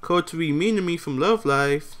 Kotori Minami from Love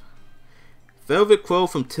Life, Velvet Crow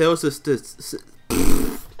from Tales of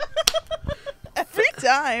Every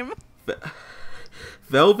time.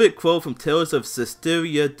 Velvet Crow from Tales of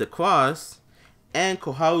Systeria the Cross, and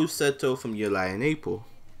Koharu Seto from Your Lie in April.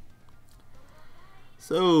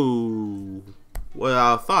 So, what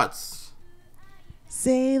are our thoughts?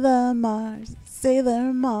 Sailor Mars,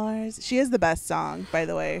 Sailor Mars. She has the best song, by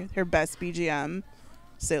the way. Her best BGM,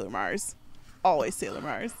 Sailor Mars. Always Sailor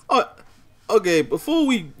Mars. Oh, okay, before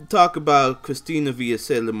we talk about Christina via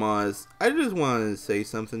Sailor Mars, I just wanted to say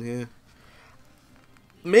something here.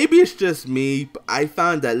 Maybe it's just me, but I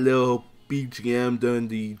found that little BGM during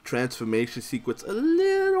the transformation sequence a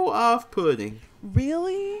little off-putting.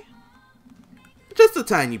 Really? Just a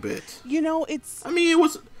tiny bit. You know, it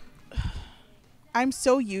was... I'm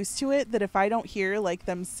so used to it that if I don't hear like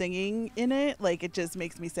them singing in it, like it just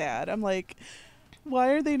makes me sad. I'm like, why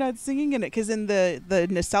are they not singing in it? Because in the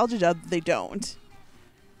nostalgia dub, they don't.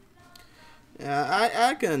 Yeah,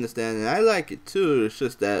 I can understand it. I like it too. It's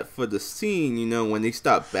just that for the scene, you know, when they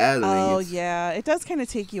stop battling. Oh yeah, it does kind of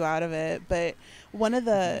take you out of it. But one of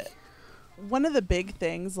the big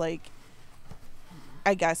things, like,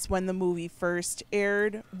 I guess when the movie first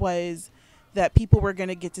aired, was that people were going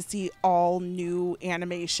to get to see all new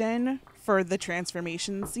animation for the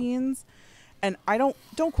transformation scenes. And I don't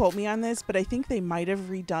quote me on this, but I think they might have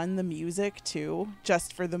redone the music too,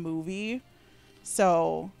 just for the movie.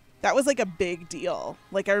 So that was like a big deal.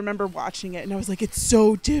 Like, I remember watching it and I was like, it's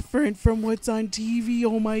so different from what's on TV.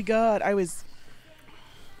 Oh my God.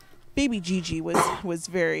 Baby Gigi was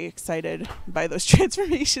very excited by those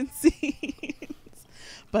transformation scenes.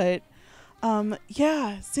 But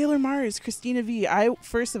yeah, Sailor Mars, Christina V.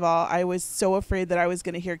 First of all, I was so afraid that I was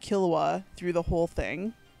going to hear Killua through the whole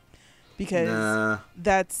thing, because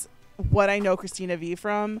that's what I know Christina V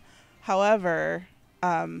from. However,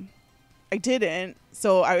 I didn't,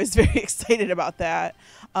 so I was very excited about that.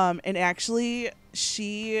 And actually,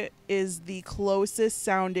 she is the closest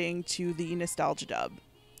sounding to the nostalgia dub.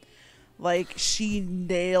 Like, she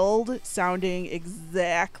nailed sounding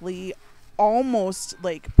exactly, almost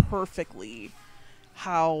like perfectly,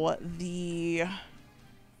 how the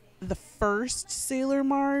first Sailor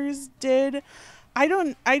Mars did. I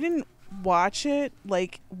didn't watch it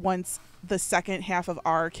like once the second half of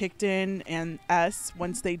R kicked in and S,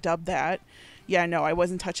 once they dubbed that. Yeah, no, I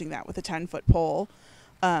wasn't touching that with a 10-foot pole.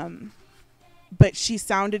 But she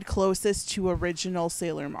sounded closest to original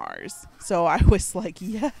Sailor Mars. So I was like,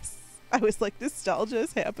 yes. I was like, nostalgia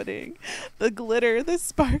is happening. The glitter, the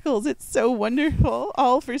sparkles, it's so wonderful.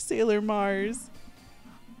 All for Sailor Mars.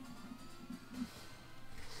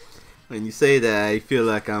 When you say that, I feel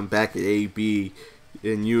like I'm back at AB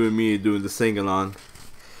and you and me are doing the sing-along.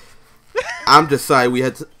 I'm just sorry we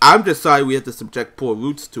had to subject poor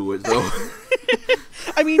Roots to it, though.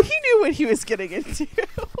 I mean, he knew what he was getting into.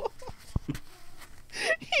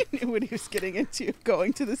 He knew what he was getting into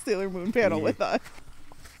going to the Sailor Moon panel with us.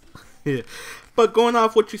 Yeah. But going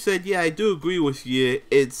off what you said, yeah, I do agree with you.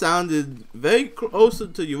 It sounded very closer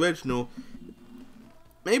to the original.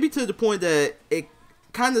 Maybe to the point that it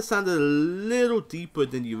kind of sounded a little deeper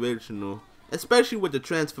than the original. Especially with the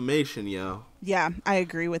transformation, yo. Yeah, I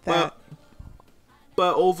agree with that.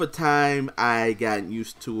 But over time, I got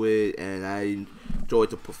used to it, and I enjoyed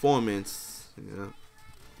the performance, you know.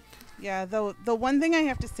 Yeah, the one thing I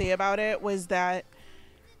have to say about it was that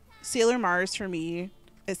Sailor Mars, for me,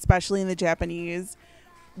 especially in the Japanese,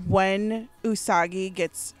 when Usagi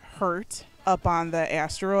gets hurt up on the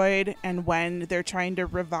asteroid and when they're trying to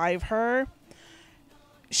revive her,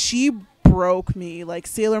 she broke me. Like,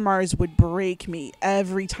 Sailor Mars would break me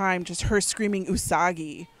every time, just her screaming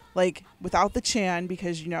Usagi, like without the Chan,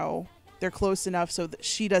 because, you know, they're close enough so that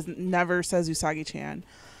she never says Usagi-chan.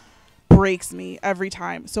 Breaks me every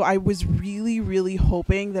time. So I was really, really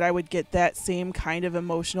hoping that I would get that same kind of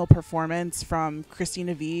emotional performance from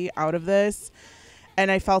Christina V out of this,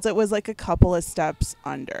 and I felt it was like a couple of steps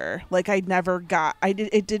under. Like,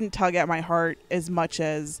 it didn't tug at my heart as much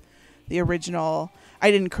as the original.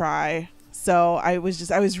 I didn't cry. So I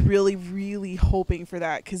was really, really hoping for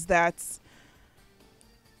that, because that's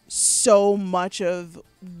so much of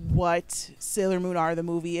what Sailor Moon R the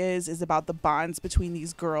movie is about the bonds between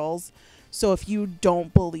these girls. So if you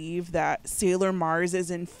don't believe that Sailor Mars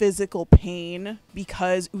is in physical pain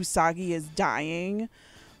because Usagi is dying,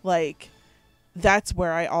 like, that's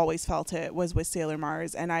where I always felt it was with Sailor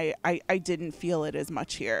Mars, and I didn't feel it as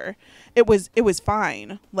much here. It was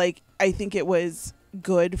fine. Like, I think it was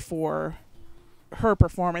good for her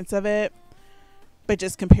performance of it, but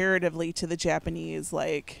just comparatively to the Japanese,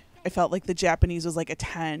 like, I felt like the Japanese was like a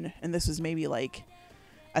 10 and this was maybe like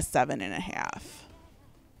a 7.5.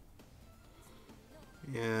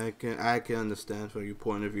 Yeah, I can understand from your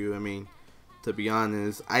point of view. I mean, to be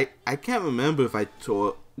honest, I can't remember if I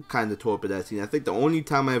tore up at that scene. I think the only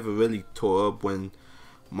time I ever really tore up when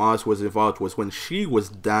Mars was involved was when she was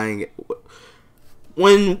dying.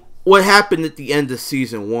 When what happened at the end of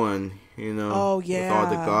season 1, you know? Oh, yeah. With all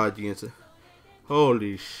the Guardians.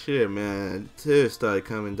 Holy shit, man. Tears started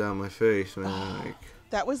coming down my face, man. Like,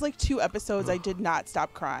 that was like 2 episodes. I did not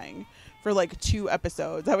stop crying for like 2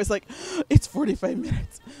 episodes. I was like, it's 45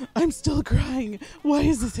 minutes. I'm still crying. Why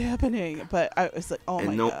is this happening? But I was like, oh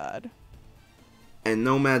my God. And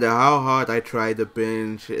no matter how hard I tried to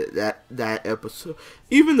binge that episode,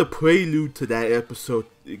 even the prelude to that episode,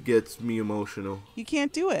 it gets me emotional. You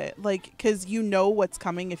can't do it. Like, because you know what's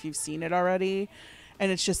coming if you've seen it already.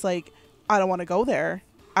 And it's just like, I don't want to go there.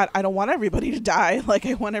 I don't want everybody to die. Like,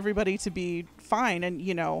 I want everybody to be fine. And,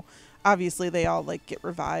 you know, obviously they all like get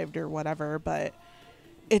revived or whatever, but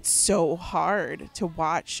it's so hard to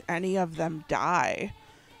watch any of them die.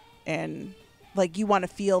 And like, you want to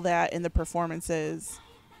feel that in the performances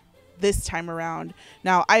this time around.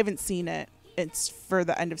 Now, I haven't seen it. It's for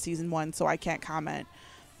the end of season 1, so I can't comment.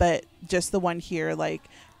 But just the one here, like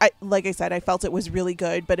I said, I felt it was really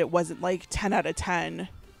good, but it wasn't like 10 out of 10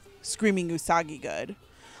 screaming Usagi good.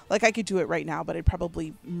 Like, I could do it right now, but I'd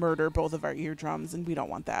probably murder both of our eardrums, and we don't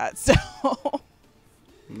want that. So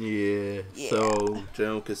yeah. So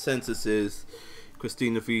general consensus is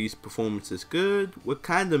Christina V's performance is good. We're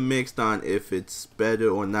kind of mixed on if it's better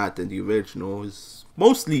or not than the original. It's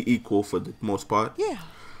mostly equal for the most part. Yeah.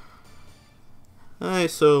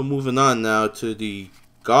 Alright, so moving on now to the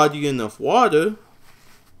Guardian of Water.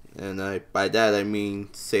 And by that I mean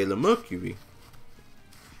Sailor Mercury.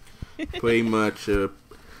 Pretty much a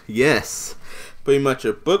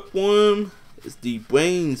bookworm. Is the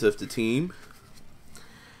brains of the team.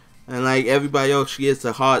 And like everybody else, she has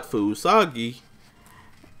a heart for Usagi.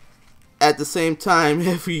 At the same time,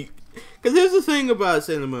 because here's the thing about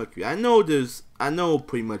Sailor Mercury. I know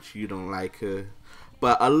pretty much you don't like her,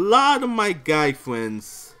 but a lot of my guy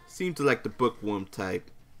friends seem to like the bookworm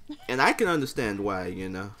type, and I can understand why, you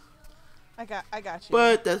know. I got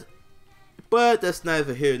you. But that's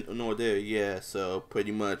neither here nor there. Yeah, so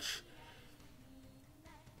pretty much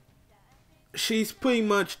she's pretty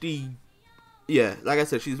much yeah, like I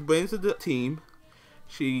said, she's the brains of the team.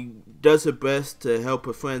 She does her best to help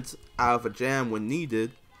her friends out of a jam when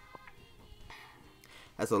needed.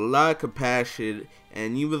 Has a lot of compassion,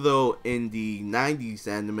 and even though in the 90s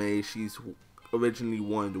anime she's originally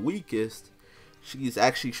one of the weakest, she's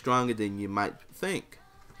actually stronger than you might think.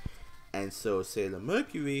 And so Sailor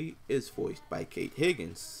Mercury is voiced by Kate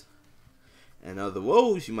Higgins. And other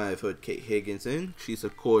roles you might have heard Kate Higgins in, she's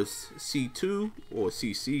of course C2 or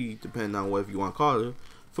CC, depending on whatever you want to call her,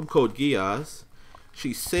 from Code Geass.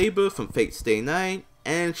 She's Saber from Fate Stay Night,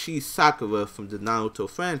 and she's Sakura from the Naruto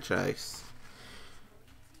franchise.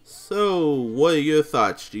 So, what are your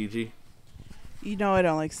thoughts, Gigi? You know I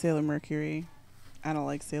don't like Sailor Mercury. I don't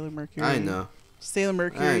like Sailor Mercury. I know. Sailor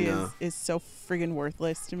Mercury is so friggin'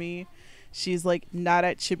 worthless to me. She's like not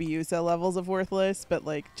at Chibiusa levels of worthless, but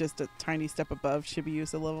like just a tiny step above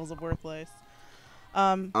Chibiusa levels of worthless.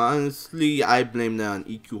 Honestly, I blame that on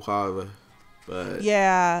Ikuhara. But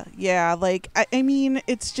yeah, like I mean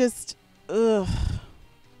it's just ugh.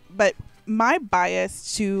 But my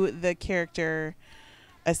bias to the character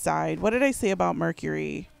aside, what did I say about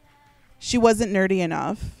Mercury? She wasn't nerdy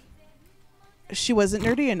enough.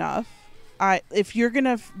 If you're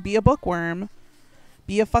gonna be a bookworm,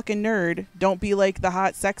 be a fucking nerd. Don't be like the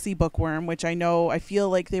hot sexy bookworm, which I feel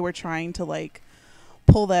like they were trying to like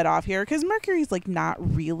pull that off here, because Mercury's like not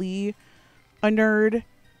really a nerd,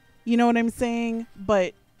 you know what I'm saying?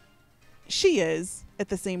 But she is at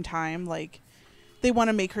the same time. Like they want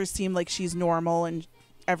to make her seem like she's normal and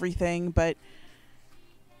everything, but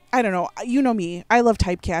I don't know. You know me. I love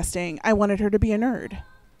typecasting. I wanted her to be a nerd.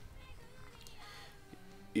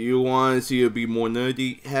 You want to see her be more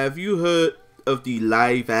nerdy? Have you heard of the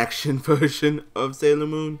live action version of Sailor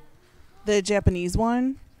Moon? The Japanese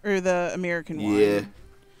one or the American one? Yeah.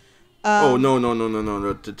 No,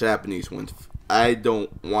 the Japanese one. I don't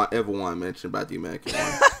ever want to mention about the American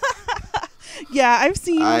one. Yeah, I've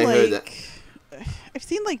seen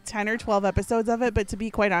like 10 or 12 episodes of it, but to be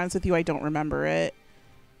quite honest with you, I don't remember it.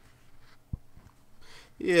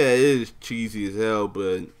 Yeah, it is cheesy as hell,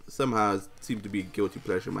 but somehow it seems to be a guilty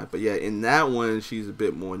pleasure of mine. But yeah, in that one, she's a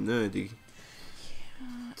bit more nerdy.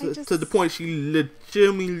 Yeah, to the point she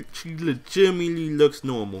legitimately looks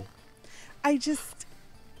normal. I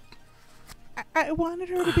wanted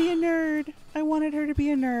her to be a nerd.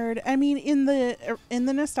 I mean, in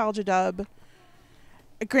the nostalgia dub,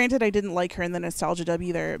 granted, I didn't like her in the nostalgia dub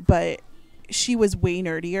either, but she was way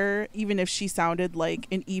nerdier, even if she sounded like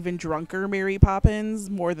an even drunker Mary Poppins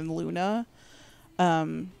more than Luna.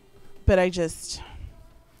 But I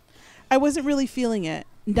wasn't really feeling it.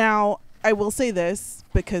 Now, I will say this,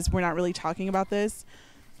 because we're not really talking about this.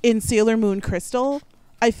 In Sailor Moon Crystal,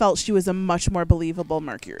 I felt she was a much more believable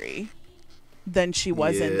Mercury than she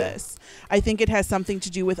was in this. I think it has something to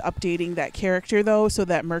do with updating that character, though, so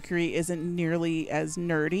that Mercury isn't nearly as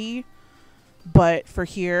nerdy. But for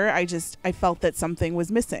here, I felt that something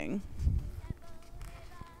was missing.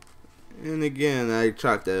 And again, I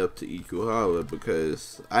chalk that up to Ikuhara,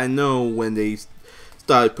 because I know when they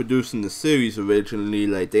started producing the series originally,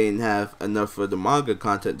 like they didn't have enough of the manga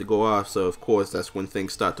content to go off, so of course that's when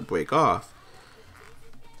things start to break off.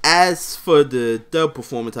 As for the dub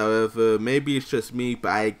performance, however, maybe it's just me,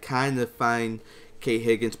 but I kind of find Kate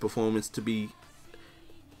Higgins' performance to be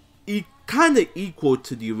kind of equal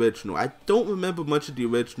to the original. I don't remember much of the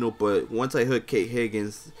original, but once I heard Kate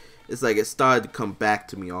Higgins, it's like it started to come back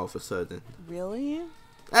to me all of a sudden. Really?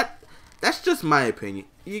 That's just my opinion.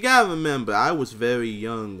 You gotta remember, I was very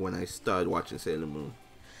young when I started watching Sailor Moon.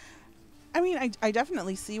 I mean, I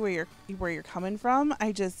definitely see where you're coming from.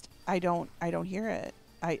 I don't hear it.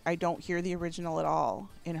 I don't hear the original at all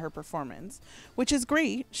in her performance, which is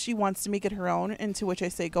great. She wants to make it her own, and to which I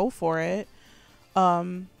say go for it. For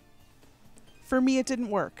me, it didn't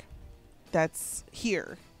work. That's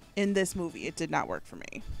here in this movie. It did not work for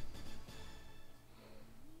me.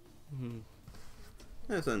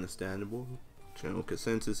 That's understandable. General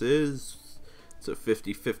consensus is it's a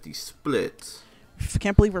 50-50 split.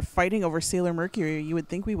 Can't believe we're fighting over Sailor Mercury. You would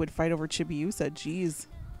think we would fight over Chibiusa. Jeez.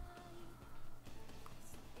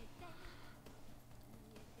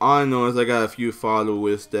 All I know is I got a few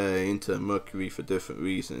followers that are into Mercury for different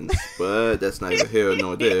reasons, but that's neither here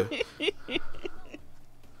nor there.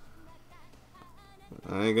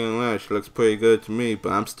 I ain't gonna lie, she looks pretty good to me,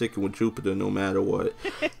 but I'm sticking with Jupiter no matter what.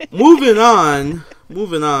 Moving on,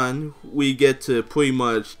 we get to pretty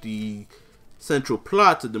much the central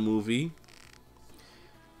plot of the movie.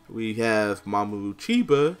 We have Mamoru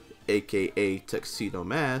Chiba, aka Tuxedo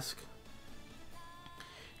Mask,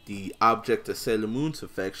 the object of Sailor Moon's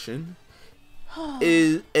affection,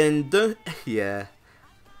 Yeah.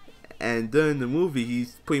 And during the movie,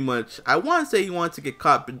 he's pretty much, I want to say he wanted to get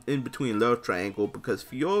caught in between love triangle because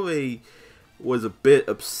Fiore was a bit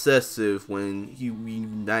obsessive when he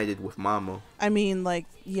reunited with Mamo. I mean, like,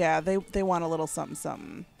 yeah, they want a little something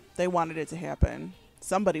something. They wanted it to happen.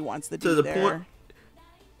 Somebody wants the D there.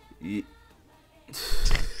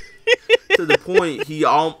 To the point he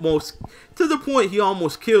almost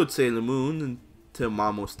killed Sailor Moon until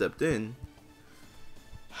Mamo stepped in.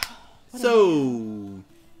 So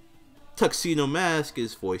Tuxedo Mask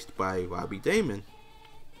is voiced by Robbie Daymond.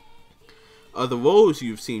 Other roles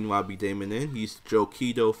you've seen Robbie Daymond in: he's Joe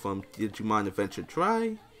Kido from Digimon Adventure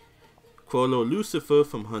Try, Chrollo Lucifer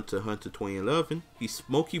from Hunter x Hunter 2011, he's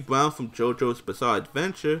Smokey Brown from JoJo's Bizarre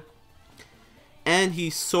Adventure, and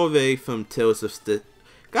he's Sorey from Tales of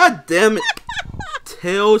God damn it!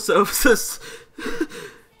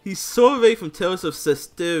 He's Sorey from Tales of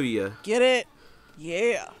Cesteria. Get it?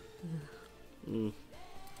 Yeah.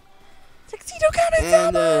 Tuxedo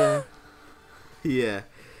Kamisama! Yeah.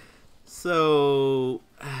 So,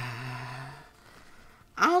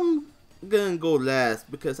 I'm gonna go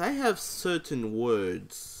last because I have certain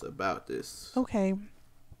words about this. Okay.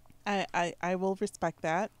 I will respect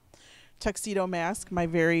that. Tuxedo Mask, my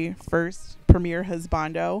very first premiere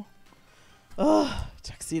husbando. Ugh,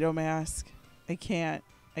 Tuxedo Mask. I can't.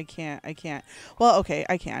 Well, okay,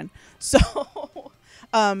 I can. So,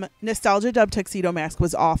 Nostalgia Dub Tuxedo Mask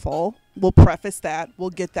was awful. We'll preface that.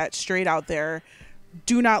 We'll get that straight out there.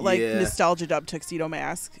 Do not like Nostalgia Dub Tuxedo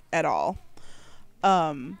Mask at all.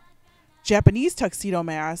 Japanese Tuxedo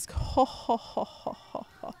Mask.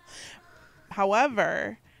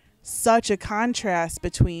 However, such a contrast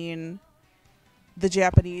between the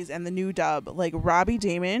Japanese and the new dub. Like, Robbie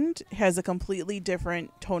Daymond has a completely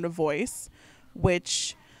different tone of voice,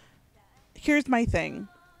 which, here's my thing.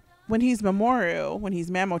 When he's Mamoru, when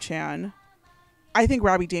he's Mamo-chan, I think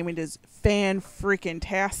Robbie Daymond is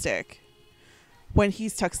fan-freaking-tastic. When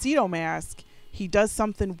he's Tuxedo Mask, he does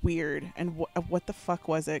something weird. And what the fuck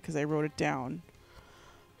was it? Because I wrote it down.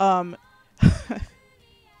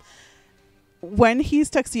 When he's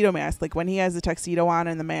Tuxedo Mask, like when he has the tuxedo on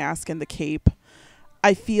and the mask and the cape,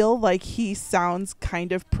 I feel like he sounds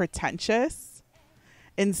kind of pretentious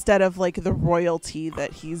instead of like the royalty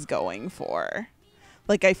that he's going for.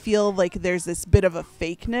 Like, I feel like there's this bit of a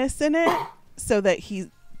fakeness in it so that he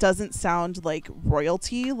doesn't sound like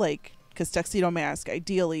royalty, like, because Tuxedo Mask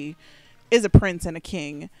ideally is a prince and a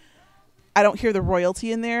king. I don't hear the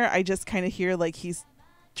royalty in there. I just kind of hear like he's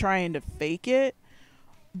trying to fake it.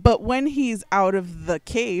 But when he's out of the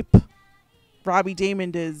cape, Robbie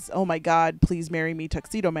Daymond is, oh my God, please marry me,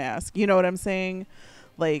 Tuxedo Mask. You know what I'm saying?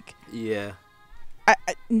 Like, yeah.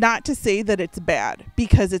 Not to say that it's bad,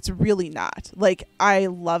 because it's really not. Like, I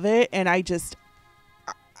love it, and I just...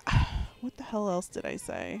 what the hell else did I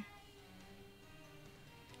say?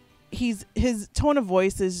 His tone of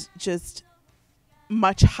voice is just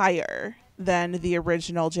much higher than the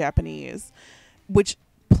original Japanese, which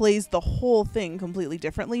plays the whole thing completely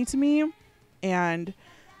differently to me, and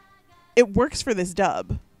it works for this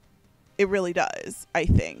dub. It really does, I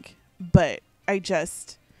think. But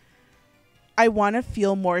I want to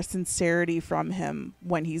feel more sincerity from him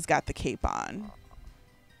when he's got the cape on.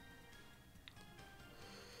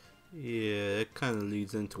 Yeah, it kind of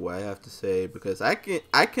leads into what I have to say, because I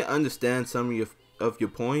can understand some of your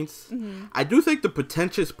points. Mm-hmm. I do think the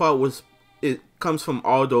pretentious part comes from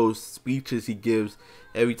all those speeches he gives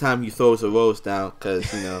every time he throws a rose down,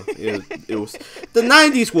 because it was the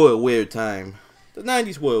 90s were a weird time.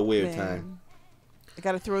 I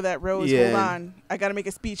gotta throw that rose. Yeah. Hold on. I gotta make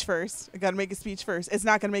a speech first. It's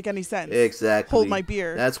not gonna make any sense. Exactly. Hold my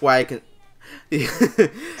beer. That's why I can.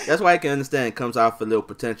 That's why I can understand it comes off a little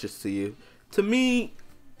pretentious to you. To me,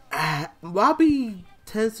 Robbie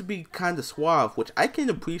tends to be kind of suave, which I can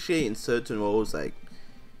appreciate in certain roles, like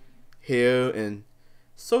here. And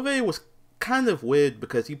Sorey was kind of weird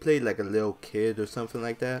because he played like a little kid or something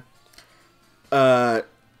like that.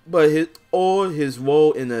 But his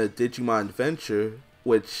role in a Digimon Adventure,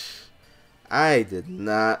 which I did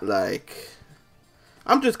not like.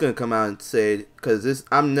 I'm just gonna come out and say it, because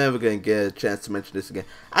I'm never gonna get a chance to mention this again.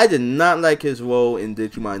 I did not like his role in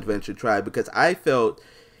Digimon Adventure Try, because I felt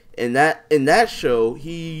in that show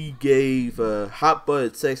he gave a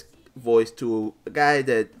hot-butted sex voice to a guy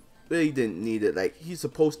that really didn't need it. Like, he's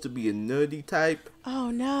supposed to be a nerdy type. Oh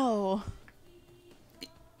no.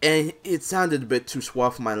 And it sounded a bit too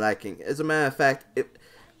suave for my liking. As a matter of fact,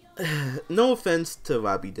 no offense to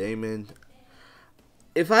Robbie Daymond,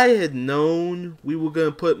 if I had known we were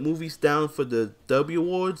going to put movies down for the W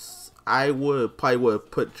Awards, I would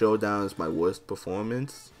put Joe down as my worst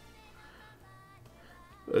performance.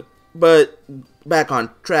 But back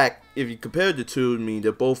on track, if you compare the two, I mean,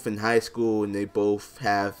 they're both in high school and they both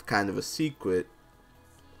have kind of a secret.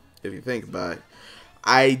 If you think about it,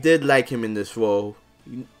 I did like him in this role.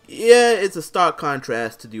 Yeah, it's a stark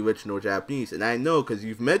contrast to the original Japanese, and I know because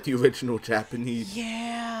you've met the original Japanese.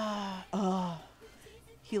 Yeah. Oh,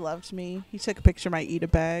 he loved me. He took a picture of my Ida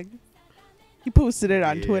bag. He posted it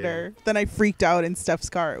on Twitter. Then I freaked out in Steph's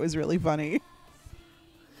car. It was really funny.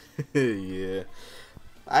 Yeah.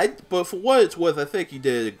 But for what it's worth, I think he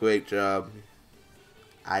did a great job.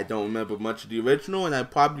 I don't remember much of the original, and I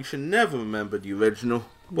probably should never remember the original.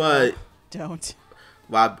 But don't.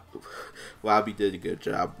 Robbie did a good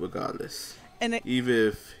job regardless. And even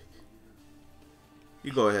if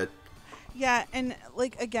you go ahead. Yeah, and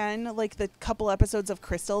again, the couple episodes of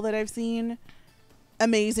Crystal that I've seen,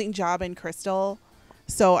 amazing job in Crystal.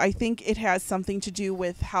 So I think it has something to do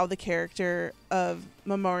with how the character of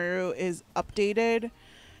Mamoru is updated.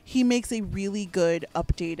 He makes a really good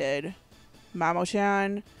updated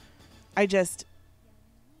Mamo-chan.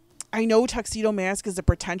 I know Tuxedo Mask is a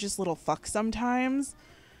pretentious little fuck sometimes,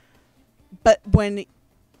 but when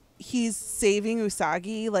he's saving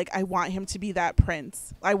Usagi, I want him to be that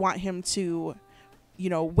prince. I want him to,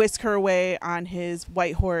 whisk her away on his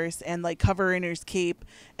white horse and cover her in his cape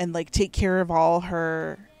and take care of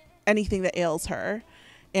anything that ails her.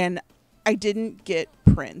 And I didn't get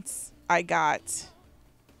Prince. I got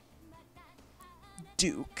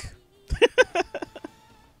Duke.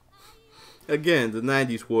 Again, the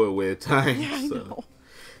 90s were a weird time. Yeah, I know.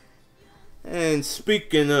 And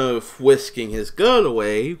speaking of whisking his girl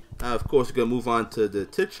away, of course we're going to move on to the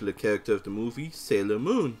titular character of the movie, Sailor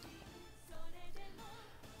Moon.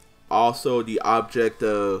 Also the object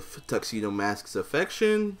of Tuxedo Mask's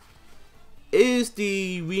affection is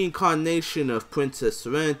the reincarnation of Princess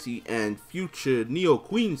Serenity and future Neo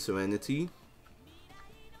Queen Serenity.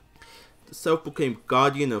 The self-proclaimed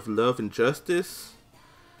guardian of love and justice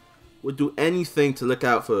would do anything to look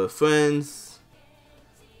out for her friends.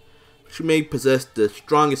 She may possess the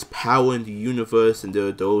strongest power in the universe, and there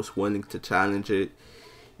are those willing to challenge it,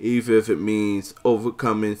 even if it means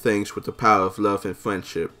overcoming things with the power of love and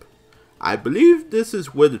friendship. I believe this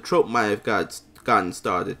is where the trope might have gotten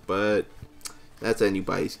started, but that's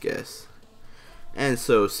anybody's guess. And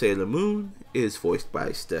so Sailor Moon is voiced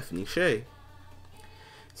by Stephanie Sheh.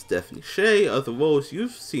 Stephanie Sheh, other roles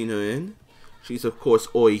you've seen her in. She's of course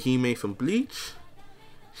Orihime from Bleach.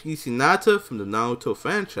 She's Hinata from the Naruto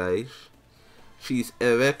franchise. She's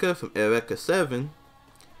Eureka from Eureka 7.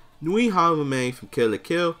 Nui Harume from Kill la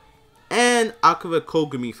Kill. And Akira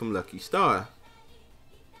Kogami from Lucky Star.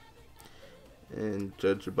 And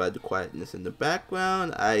judging by the quietness in the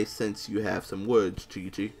background, I sense you have some words,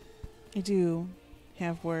 Gigi. I do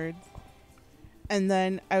have words. And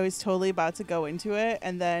then I was totally about to go into it,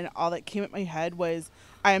 and then all that came at my head was,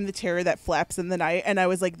 I am the terror that flaps in the night, and I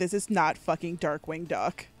was like, this is not fucking Darkwing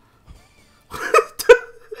Duck. I was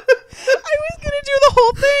gonna do the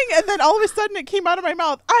whole thing, and then all of a sudden it came out of my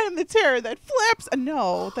mouth, I am the terror that flaps.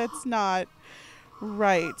 No, that's not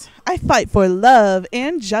right. I fight for love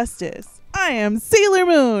and justice. I am Sailor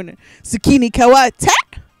Moon. Tsukini Kawate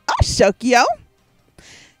Ashokyo.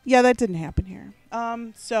 Yeah, that didn't happen here.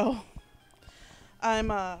 So I'm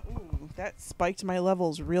that spiked my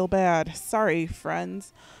levels real bad. Sorry,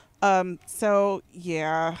 friends. So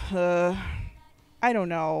yeah, I don't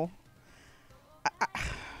know.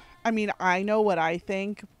 I mean, I know what I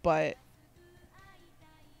think, but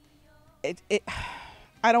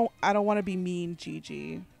I don't want to be mean,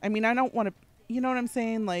 Gigi. I mean, I don't want to, you know what I'm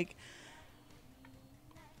saying?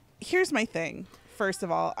 Here's my thing. First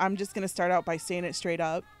of all, I'm just going to start out by saying it straight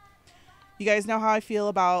up. You guys know how I feel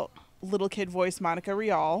about little kid voice Monica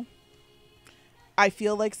Rial. I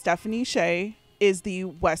feel like Stephanie Sheh is the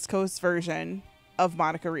West Coast version of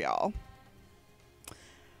Monica Rial.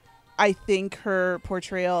 I think her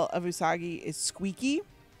portrayal of Usagi is squeaky.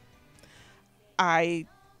 I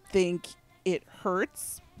think it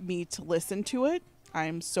hurts me to listen to it.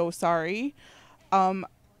 I'm so sorry.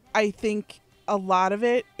 I think a lot of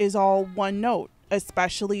it is all one note,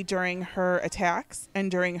 especially during her attacks and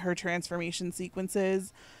during her transformation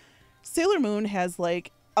sequences. Sailor Moon has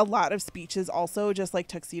a lot of speeches also, just like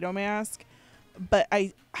Tuxedo Mask, but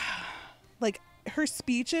her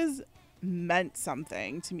speeches meant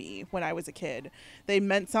something to me when I was a kid. They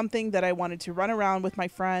meant something that I wanted to run around with my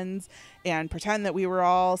friends and pretend that we were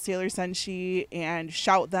all Sailor Senshi and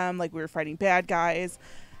shout them like we were fighting bad guys.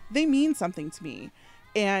 They mean something to me.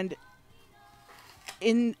 And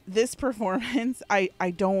in this performance, I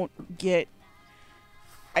don't get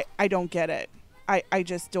I don't get it. I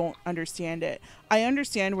just don't understand it. I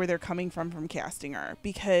understand where they're coming from casting her,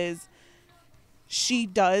 because she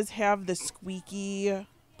does have the squeaky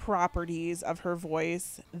properties of her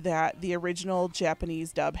voice that the original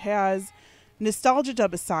Japanese dub has. Nostalgia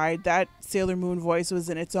dub aside, that Sailor Moon voice was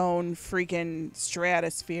in its own freaking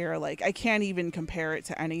stratosphere. Like, I can't even compare it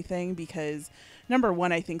to anything because, number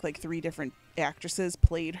one, I think like 3 different actresses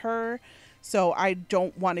played her. So I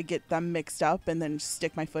don't want to get them mixed up and then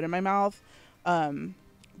stick my foot in my mouth.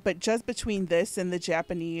 But just between this and the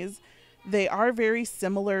Japanese, they are very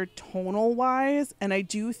similar tonal wise. And I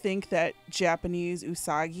do think that Japanese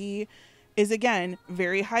Usagi is, again,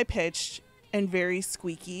 very high pitched and very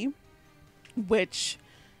squeaky, which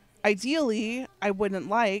ideally I wouldn't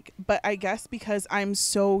like, but I guess because I'm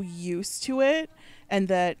so used to it and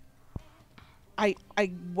that I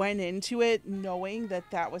went into it knowing that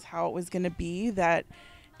that was how it was going to be, that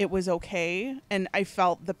it was okay. And I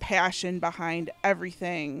felt the passion behind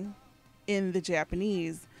everything in the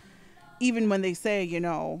Japanese, even when they say, you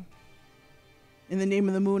know, in the name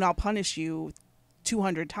of the moon, I'll punish you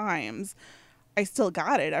 200 times. I still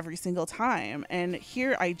got it every single time. And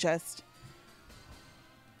here I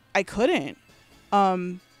couldn't.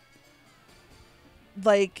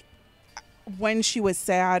 Like, when she was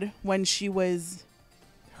sad, when she was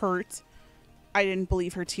hurt, I didn't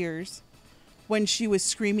believe her tears. When she was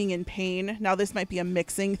screaming in pain, now this might be a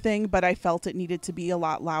mixing thing, but I felt it needed to be a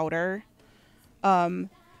lot louder.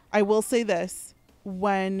 I will say this,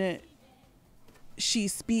 when she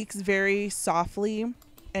speaks very softly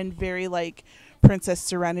and very like Princess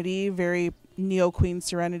Serenity, very Neo Queen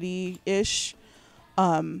Serenity-ish,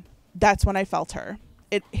 that's when I felt her.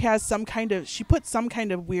 It has some kind of, she put some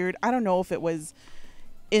kind of weird, I don't know if it was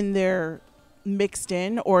in there mixed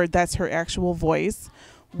in or that's her actual voice,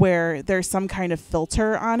 where there's some kind of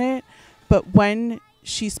filter on it. But when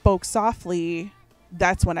she spoke softly,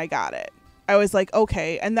 that's when I got it. I was like,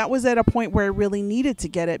 okay. And that was at a point where I really needed to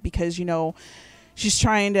get it because, you know, she's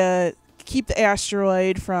trying to keep the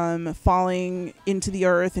asteroid from falling into the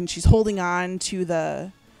earth, and she's holding on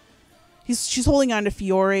to she's holding on to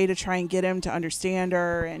Fiore to try and get him to understand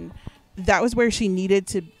her, and that was where she needed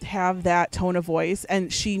to have that tone of voice,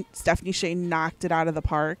 and Stephanie Sheh knocked it out of the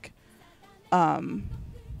park.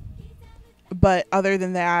 But other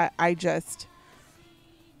than that, I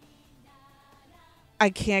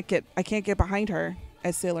can't get behind her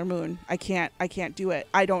as Sailor Moon. I can't do it.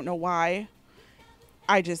 I don't know why.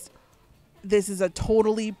 This is a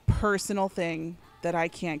totally personal thing that I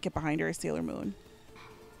can't get behind her as Sailor Moon.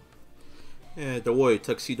 Yeah, don't worry,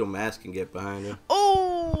 Tuxedo Mask can get behind her.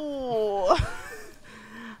 Oh!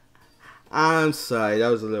 I'm sorry, that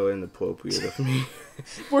was a little inappropriate of me.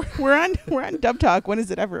 we're on Dub Talk. When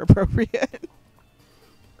is it ever appropriate?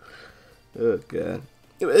 Oh god.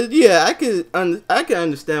 Yeah, I can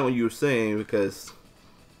understand what you were saying, because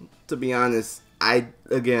to be honest, I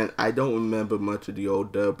don't remember much of the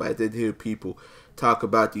old dub, but I did hear people talk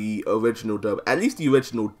about the original dub, at least the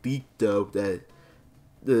original deep dub, that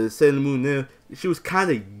the Sailor Moon there, she was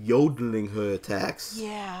kind of yodeling her attacks.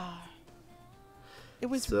 Yeah. It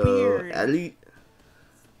was weird. At least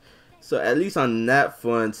on that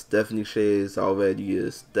front, Stephanie Sheh is already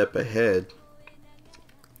a step ahead.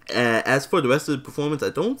 And as for the rest of the performance,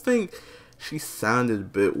 I don't think she sounded a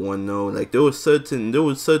bit one note. Like, there were certain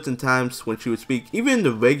times when she would speak, even in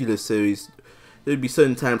the regular series, there'd be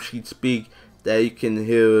certain times she'd speak that you can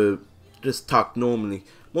hear her just talk normally.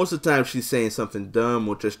 Most of the time she's saying something dumb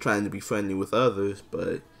or just trying to be friendly with others,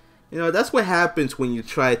 but you know, that's what happens when you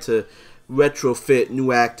try to retrofit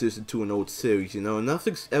new actors into an old series, you know,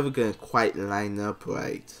 nothing's ever gonna quite line up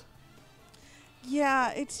right.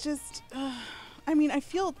 Yeah, it's just, I mean, I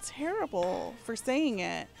feel terrible for saying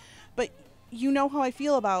it, but you know how I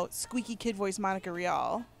feel about squeaky kid voice Monica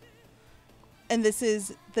Rial. And this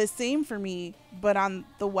is the same for me, but on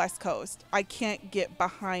the West Coast. I can't get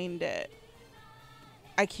behind it.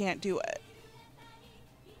 I can't do it.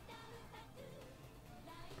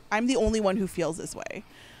 I'm the only one who feels this way.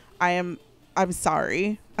 I'm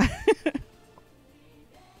sorry. I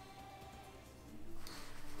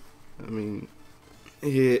mean,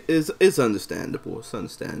 yeah, it's understandable. It's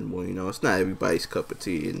understandable, you know. It's not everybody's cup of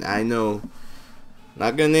tea. And I know,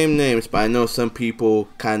 not gonna name names, but I know some people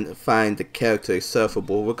kind of find the character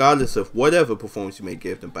insufferable, regardless of whatever performance you may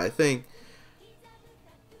give them. But I think,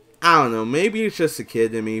 I don't know, maybe it's just a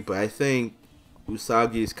kid in me, but I think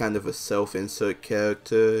Usagi is kind of a self-insert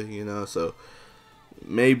character, you know, so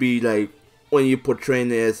maybe like when you're portraying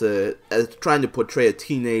it as trying to portray a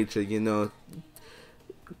teenager, you know,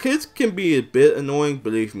 kids can be a bit annoying,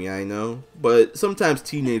 believe me, I know. But sometimes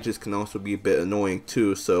teenagers can also be a bit annoying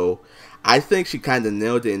too. So I think she kind of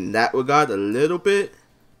nailed it in that regard a little bit.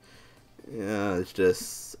 Yeah, it's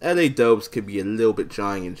just LA dubs can be a little bit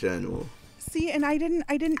jarring in general. See, and I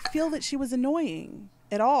didn't feel that she was annoying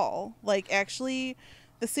at all. Like, actually,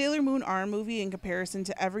 the Sailor Moon R movie, in comparison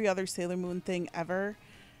to every other Sailor Moon thing ever,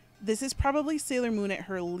 this is probably Sailor Moon at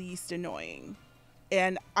her least annoying.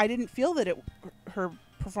 And I didn't feel that her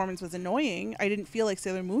performance was annoying. I didn't feel like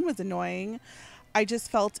Sailor Moon was annoying. I just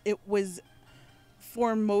felt it was,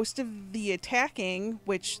 for most of the attacking,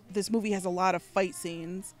 which this movie has a lot of fight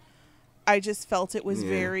scenes, I just felt it was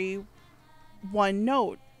very one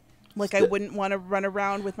note. Like, I wouldn't want to run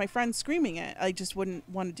around with my friends screaming it. I just wouldn't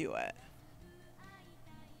want to do it.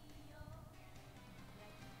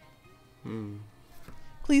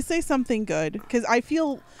 Please say something good, because I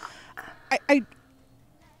feel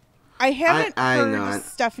I haven't heard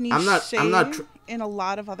Stephanie Sheh in a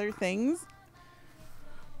lot of other things,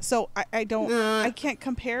 so I don't I can't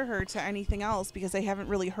compare her to anything else because I haven't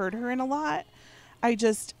really heard her in a lot. I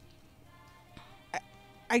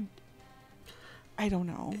don't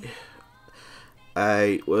know.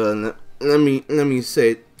 Let me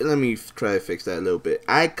try to fix that a little bit.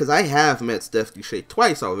 Because I have met Stephanie Sheh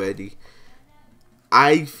twice already.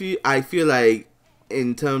 I feel like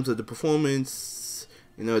in terms of the performance,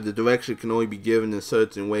 the direction can only be given a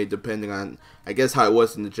certain way depending on, I guess, how it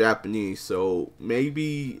was in the Japanese. So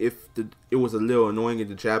maybe if it was a little annoying in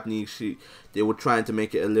the Japanese, they were trying to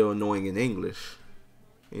make it a little annoying in English.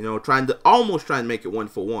 Trying to make it one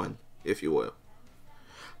for one, if you will.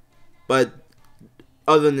 But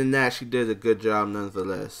other than that, she did a good job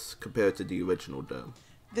nonetheless compared to the original dub.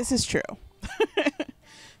 This is true.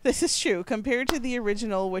 This is true. Compared to the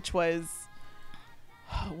original, which was...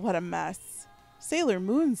 what a mess. Sailor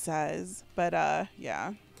Moon says. But,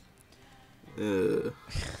 yeah.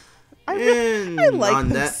 I like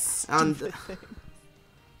this stupid thing.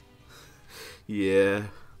 Yeah.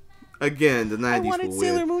 Again, the 90s I wanted were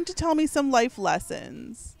Sailor weird. Moon to tell me some life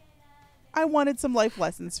lessons. I wanted some life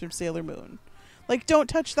lessons from Sailor Moon. Like, don't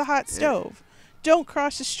touch the hot stove. Don't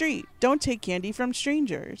cross the street. Don't take candy from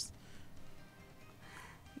strangers.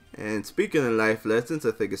 And speaking of life lessons,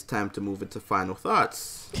 I think it's time to move into final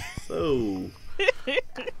thoughts. So,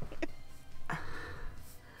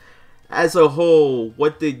 as a whole,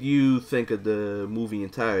 what did you think of the movie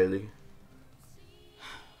entirely?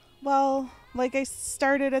 Well, like I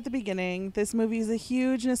started at the beginning, this movie is a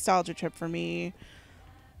huge nostalgia trip for me.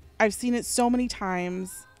 I've seen it so many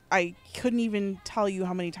times. I couldn't even tell you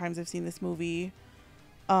how many times I've seen this movie.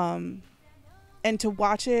 And to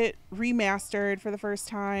watch it remastered for the first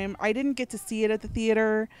time, I didn't get to see it at the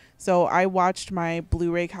theater, so I watched my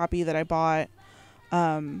Blu-ray copy that I bought.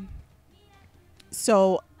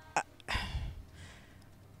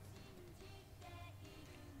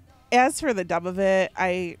 As for the dub of it,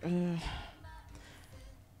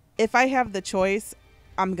 if I have the choice,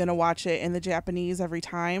 I'm going to watch it in the Japanese every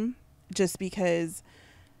time, just because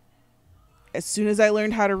as soon as I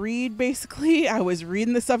learned how to read, basically, I was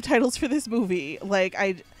reading the subtitles for this movie. Like,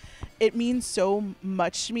 it means so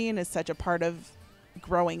much to me and is such a part of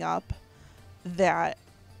growing up that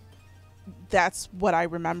that's what I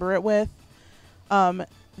remember it with. I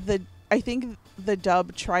think the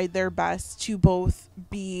dub tried their best to both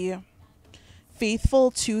be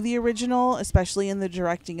faithful to the original, especially in the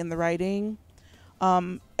directing and the writing,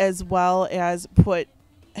 as well as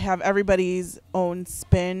have everybody's own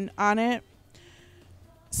spin on it.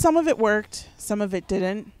 Some of it worked, some of it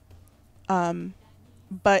didn't.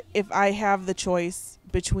 But if I have the choice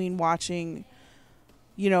between watching,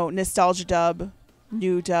 nostalgia dub,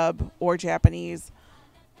 new dub, or Japanese,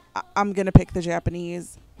 I'm going to pick the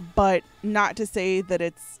Japanese. But not to say that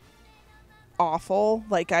it's awful.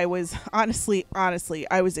 Like, I was, honestly,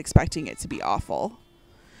 I was expecting it to be awful.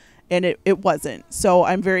 And it wasn't. So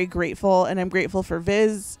I'm very grateful, and I'm grateful for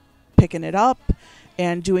Viz picking it up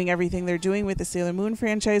and doing everything they're doing with the Sailor Moon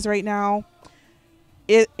franchise right now.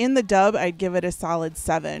 In the dub, I'd give it a solid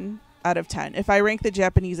 7 out of 10. If I rank the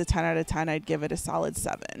Japanese a 10 out of 10, I'd give it a solid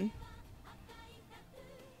 7.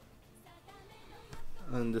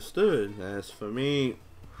 Understood. As for me,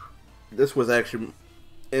 this was actually,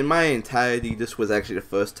 in my entirety, this was actually the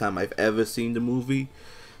first time I've ever seen the movie.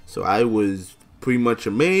 So I was pretty much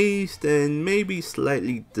amazed and maybe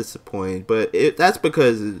slightly disappointed. But that's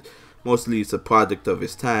because mostly it's a product of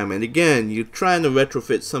its time. And again, you're trying to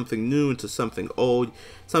retrofit something new into something old.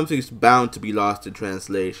 Something's bound to be lost in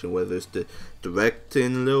translation, whether it's the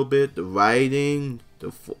directing a little bit, the writing,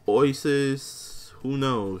 the voices, who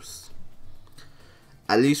knows.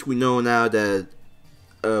 At least we know now that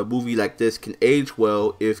a movie like this can age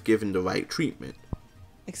well if given the right treatment.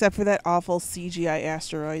 Except for that awful CGI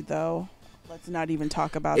asteroid, though. Let's not even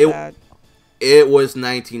talk about that. It was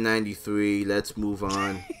 1993. Let's move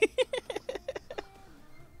on.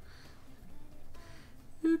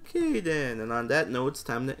 Okay, then. And on that note, it's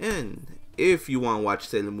time to end. If you want to watch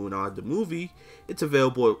Sailor Moon R the movie, it's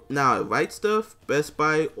available now at Right Stuff, Best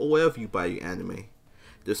Buy, or wherever you buy your anime.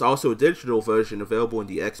 There's also a digital version available in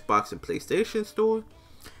the Xbox and PlayStation store.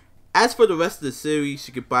 As for the rest of the series,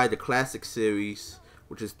 you can buy the classic series,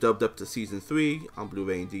 which is dubbed up to Season 3 on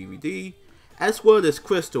Blu-ray and DVD, as well as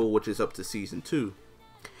Crystal, which is up to Season 2.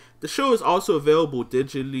 The show is also available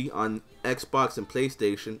digitally on Xbox and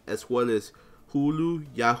PlayStation, as well as Hulu,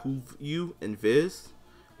 Yahoo View, and Viz,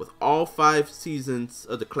 with all 5 seasons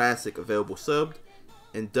of the classic available subbed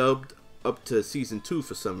and dubbed up to Season 2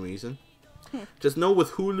 for some reason. Just know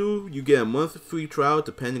with Hulu, you get a month free trial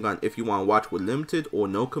depending on if you want to watch with limited or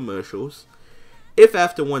no commercials. If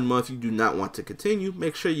after 1 month you do not want to continue,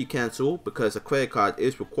 make sure you cancel because a credit card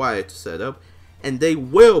is required to set up and they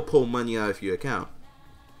will pull money out of your account.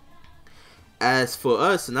 As for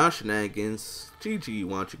us and our shenanigans, Gigi,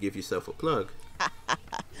 why don't you give yourself a plug?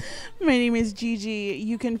 My name is Gigi.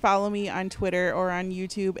 You can follow me on Twitter or on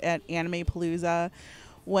YouTube at AnimePalooza.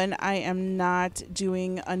 When I am not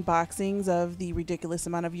doing unboxings of the ridiculous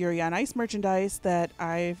amount of Yuri on Ice merchandise that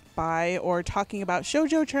I buy or talking about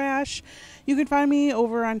shoujo trash, you can find me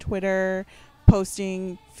over on Twitter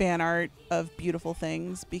posting fan art of beautiful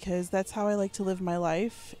things because that's how I like to live my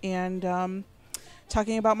life, and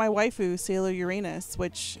talking about my waifu, Sailor Uranus,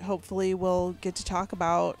 which hopefully we'll get to talk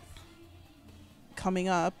about coming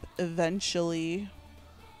up eventually.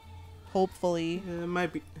 Hopefully. Yeah,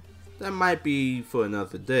 that might be for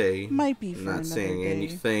another day. Might be for Not another saying day.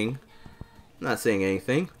 anything. Not saying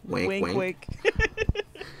anything. Wink, wink. Wink.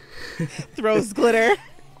 Throws glitter.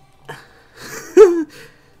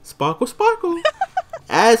 Sparkle, sparkle.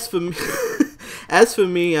 As for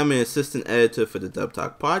me, I'm an assistant editor for the Dub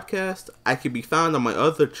Talk podcast. I can be found on my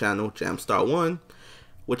other channel, Jamstar1,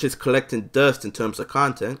 which is collecting dust in terms of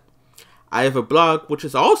content. I have a blog, which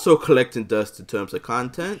is also collecting dust in terms of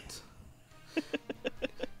content.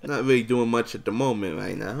 Not really doing much at the moment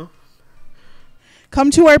right now. Come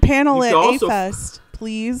to our panel at also A-Fest.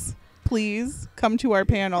 Please come to our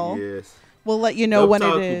panel. Yes. We'll let you know when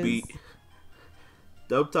it is.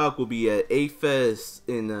 Dub Talk will be at A-Fest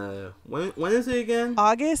in, when is it again?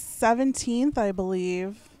 August 17th, I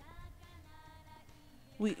believe.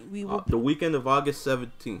 We will. The weekend of August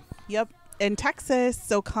 17th. Yep. In Texas,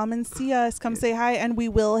 so come and see us, come say hi, and we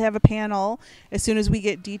will have a panel. As soon as we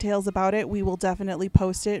get details about it, we will definitely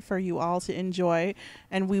post it for you all to enjoy,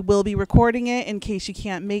 and we will be recording it in case you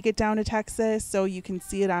can't make it down to Texas, so you can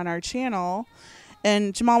see it on our channel.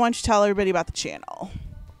 And Jamal, why don't you tell everybody about the channel?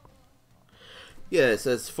 Yes,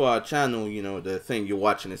 as for our channel, you know, the thing you're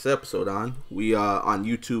watching this episode on, we are on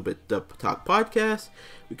YouTube at dubtalkpodcast.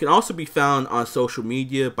 We can also be found on social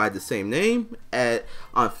media by the same name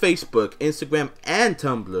on Facebook, Instagram, and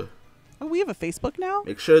Tumblr. Oh, we have a Facebook now?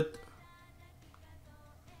 Make sure.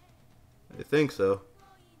 I think so.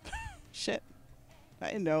 Shit, I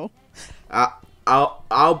didn't know.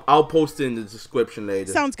 I'll post it in the description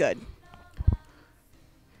later. Sounds good.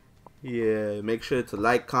 Yeah, make sure to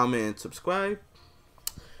like, comment, and subscribe.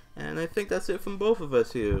 And I think that's it from both of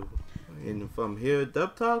us here. And from here at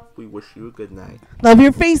Dub Talk, we wish you a good night. Love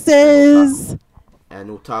your faces. And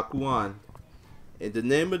otaku on. In the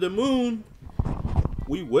name of the moon,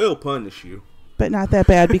 we will punish you. But not that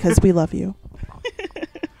bad because we love you.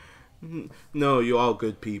 No, you're all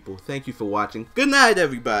good people. Thank you for watching. Good night,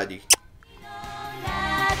 everybody.